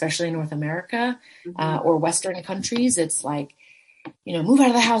 especially in North America, mm-hmm, or Western countries. It's like, move out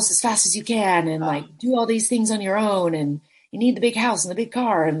of the house as fast as you can and like do all these things on your own. And you need the big house and the big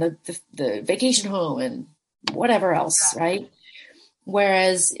car and the vacation home and whatever else, right?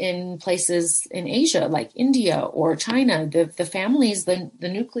 Whereas in places in Asia, like India or China, the families, the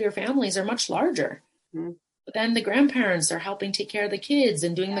nuclear families are much larger. Mm-hmm. But then the grandparents are helping take care of the kids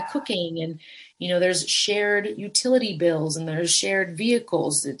and doing the cooking. And, there's shared utility bills and there's shared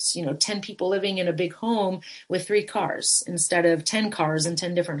vehicles. It's, 10 people living in a big home with 3 cars instead of 10 cars in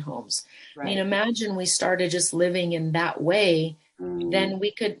 10 different homes. Right. I mean, imagine we started just living in that way then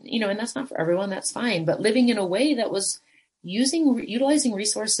we could, and that's not for everyone, that's fine. But living in a way that was utilizing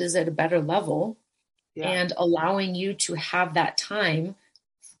resources at a better level and allowing you to have that time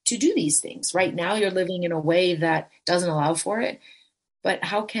to do these things. Right now, you're living in a way that doesn't allow for it. But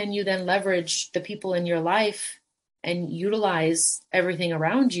how can you then leverage the people in your life and utilize everything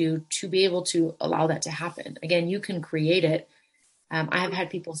around you to be able to allow that to happen? Again, you can create it. I have had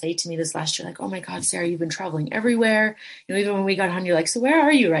people say to me this last year, like, oh my God, Sarah, you've been traveling everywhere. Even when we got home, you're like, so where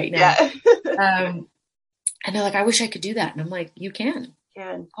are you right now? Yeah. And they're like, I wish I could do that. And I'm like, you can.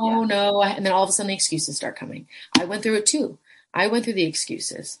 Oh no. And then all of a sudden the excuses start coming. I went through it too. I went through the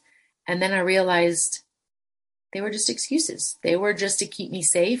excuses. And then I realized they were just excuses. They were just to keep me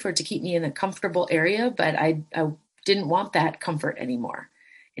safe or to keep me in a comfortable area. But I didn't want that comfort anymore.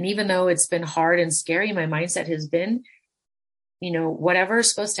 And even though it's been hard and scary, my mindset has been, whatever is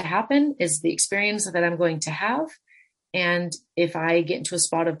supposed to happen is the experience that I'm going to have. And if I get into a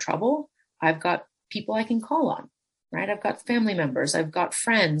spot of trouble, I've got people I can call on, right? I've got family members, I've got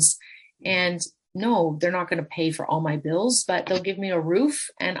friends, and no, they're not going to pay for all my bills, but they'll give me a roof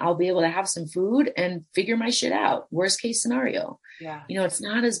and I'll be able to have some food and figure my shit out. Worst case scenario. Yeah. It's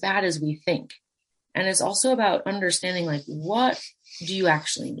not as bad as we think. And it's also about understanding, like, what do you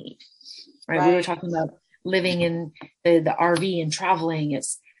actually need? Right. We were talking about living in the RV and traveling.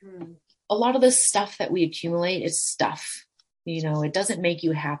 It's a lot of this stuff that we accumulate is stuff, it doesn't make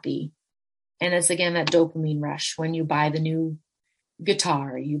you happy. And it's, again, that dopamine rush when you buy the new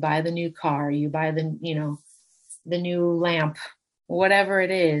guitar, you buy the new car, you buy the new lamp, whatever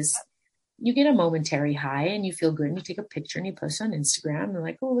it is, you get a momentary high and you feel good and you take a picture and you post on Instagram and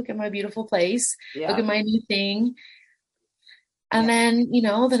like, oh, look at my beautiful place. Look at my new thing. And then,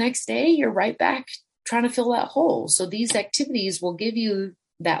 the next day you're right back trying to fill that hole. So these activities will give you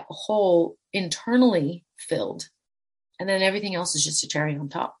that hole internally filled. And then everything else is just a cherry on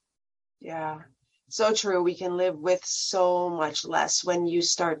top. Yeah, so true. We can live with so much less when you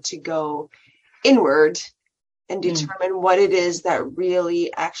start to go inward and determine what it is that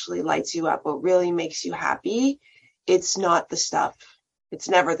really actually lights you up, what really makes you happy. It's not the stuff. It's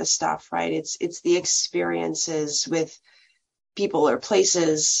never the stuff, right? It's the experiences with people or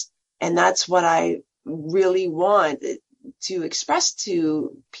places. And that's what I really want to express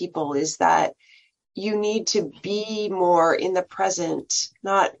to people, is that you need to be more in the present,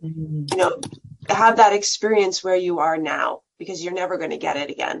 not, have that experience where you are now, because you're never going to get it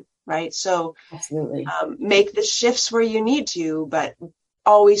again. Right. So absolutely, make the shifts where you need to, but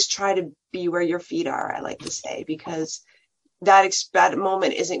always try to be where your feet are, I like to say, because that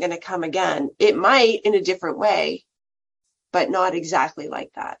moment isn't going to come again. It might in a different way, but not exactly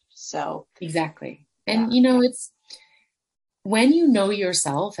like that. So exactly. And, it's when you know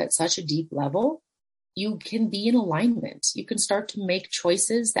yourself at such a deep level, you can be in alignment. You can start to make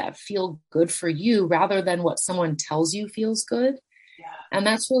choices that feel good for you rather than what someone tells you feels good. Yeah. And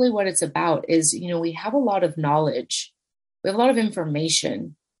that's really what it's about is, we have a lot of knowledge. We have a lot of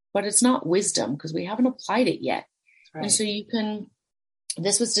information, but it's not wisdom because we haven't applied it yet. Right. And so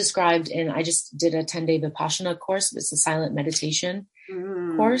this was described in, I just did a 10-day Vipassana course. It's a silent meditation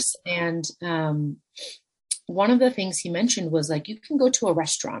course. And, one of the things he mentioned was like, you can go to a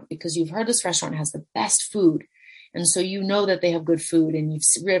restaurant because you've heard this restaurant has the best food. And so that they have good food and you've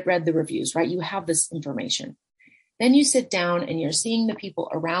read the reviews, right? You have this information. Then you sit down and you're seeing the people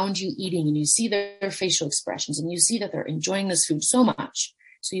around you eating and you see their facial expressions and you see that they're enjoying this food so much.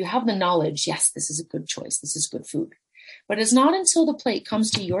 So you have the knowledge, yes, this is a good choice. This is good food. But it's not until the plate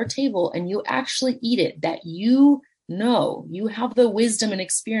comes to your table and you actually eat it that you have the wisdom and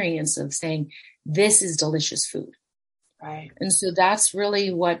experience of saying, this is delicious food. Right. And so that's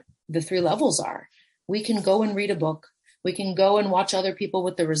really what the 3 levels are. We can go and read a book. We can go and watch other people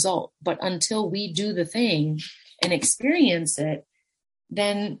with the result. But until we do the thing and experience it,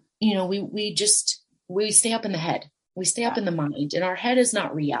 then, we stay up in the head. We stay up in the mind, and our head is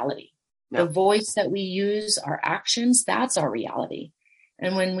not reality. No. The voice that we use, our actions, that's our reality.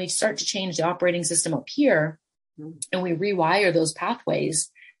 And when we start to change the operating system up here and we rewire those pathways,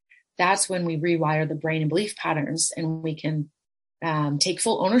 that's when we rewire the brain and belief patterns and we can take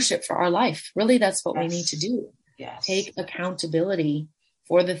full ownership for our life. Really, that's what we need to do. Yes. Take accountability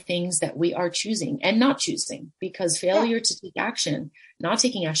for the things that we are choosing and not choosing, because failure to take action, not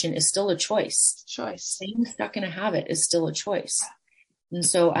taking action is still a choice. Staying stuck in a habit is still a choice. And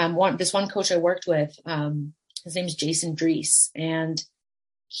so this one coach I worked with, his name's Jason Drees, and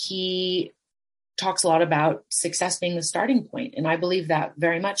he talks a lot about success being the starting point. And I believe that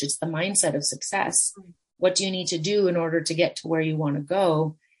very much. It's the mindset of success. What do you need to do in order to get to where you want to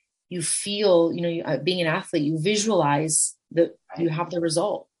go? You feel, being an athlete, you visualize you have the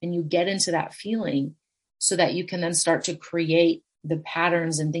result, and you get into that feeling so that you can then start to create the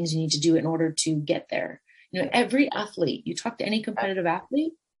patterns and things you need to do in order to get there. Every athlete, you talk to any competitive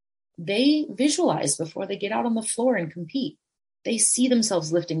athlete, they visualize before they get out on the floor and compete. They see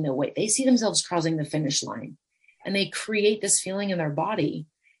themselves lifting their weight. They see themselves crossing the finish line, and they create this feeling in their body.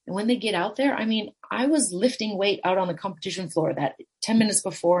 And when they get out there, I was lifting weight out on the competition floor that 10 minutes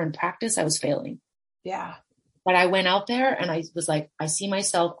before in practice, I was failing. Yeah. But I went out there and I was like, I see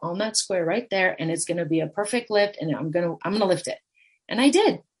myself on that square right there, and it's going to be a perfect lift, and I'm going to lift it. And I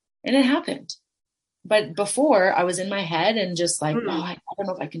did. And it happened. But before, I was in my head and just like, I don't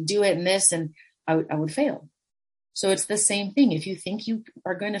know if I can do it and this, and I would fail. So it's the same thing. If you think you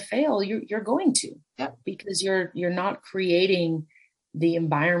are going to fail, you're going to, because you're not creating the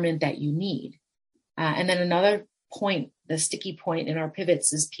environment that you need. And then another point, the sticky point in our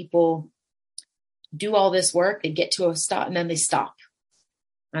pivots, is people do all this work, they get to a stop, and then they stop.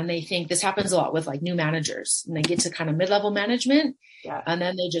 And they think, this happens a lot with like new managers, and they get to kind of mid-level management, and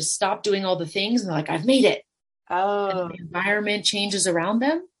then they just stop doing all the things, and they're like, I've made it. And the environment changes around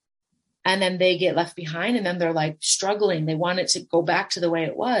them, and then they get left behind, and then they're like struggling. They want it to go back to the way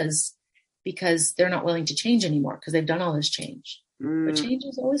it was because they're not willing to change anymore because they've done all this change. But change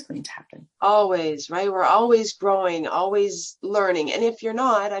is always going to happen. Always, right? We're always growing, always learning. And if you're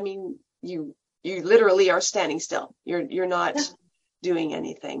not, you literally are standing still. You're not doing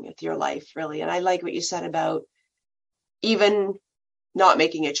anything with your life, really. And I like what you said about even not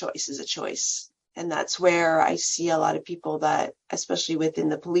making a choice is a choice. And that's where I see a lot of people that, especially within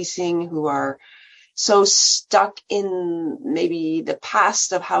the policing, who are so stuck in maybe the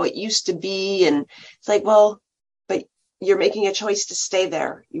past of how it used to be. And it's like, well, but you're making a choice to stay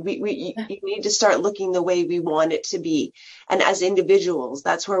there. You need to start looking the way we want it to be. And as individuals,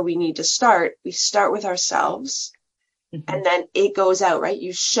 that's where we need to start. We start with ourselves, and then it goes out, right?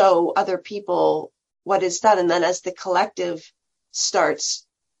 You show other people what is done. And then as the collective starts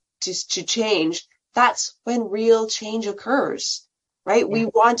to change, that's when real change occurs, right? We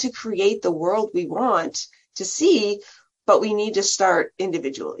want to create the world we want to see, but we need to start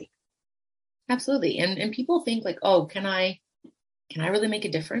individually. Absolutely. And people think like, oh, can I really make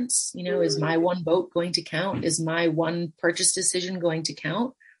a difference? Is my one vote going to count? Is my one purchase decision going to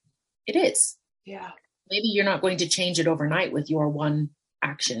count? It is. Yeah. Maybe you're not going to change it overnight with your one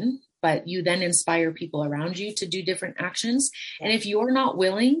action, but you then inspire people around you to do different actions. And if you're not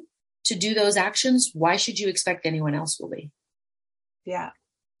willing to do those actions, why should you expect anyone else will be? Yeah.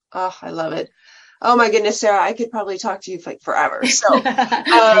 Oh, I love it. Oh my goodness, Sarah, I could probably talk to you like forever. So,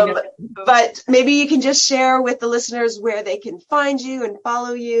 but maybe you can just share with the listeners where they can find you and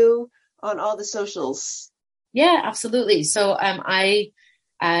follow you on all the socials. Yeah, absolutely. So, I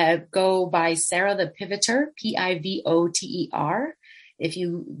go by Sarah the Pivoter, Pivoter. If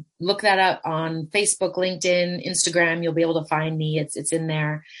you look that up on Facebook, LinkedIn, Instagram, you'll be able to find me. It's in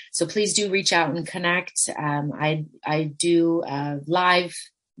there. So please do reach out and connect. I do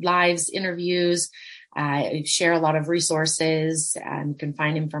lives, interviews. I share a lot of resources, and can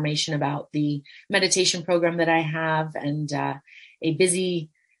find information about the meditation program that I have, and a busy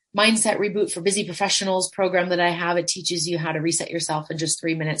mindset reboot for busy professionals program that I have. It teaches you how to reset yourself in just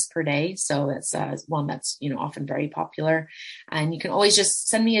 3 minutes per day. So it's one that's, often very popular. And you can always just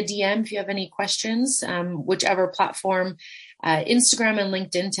send me a DM if you have any questions, whichever platform. Instagram and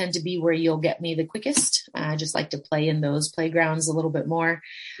LinkedIn tend to be where you'll get me the quickest. I just like to play in those playgrounds a little bit more.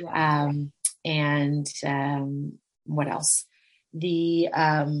 Yeah. What else?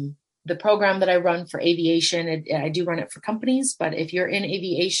 The program that I run for aviation, I do run it for companies, but if you're in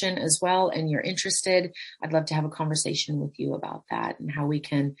aviation as well and you're interested, I'd love to have a conversation with you about that and how we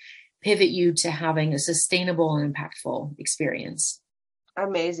can pivot you to having a sustainable and impactful experience.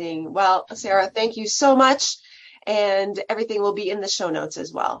 Amazing. Well, Sarah, thank you so much. And everything will be in the show notes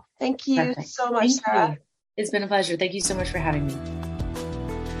as well. Thank you so much, Sarah. It's been a pleasure. Thank you so much for having me.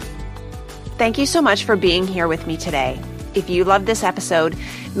 Thank you so much for being here with me today. If you loved this episode,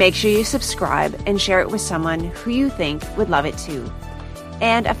 make sure you subscribe and share it with someone who you think would love it too.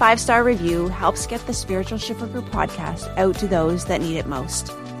 And a 5-star review helps get the Spiritual Shiftworker podcast out to those that need it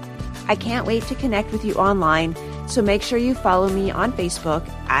most. I can't wait to connect with you online, so make sure you follow me on Facebook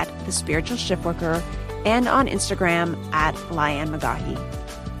at The Spiritual Shiftworker and on Instagram at Liane Magahi.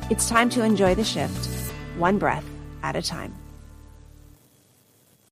 It's time to enjoy the shift, one breath at a time.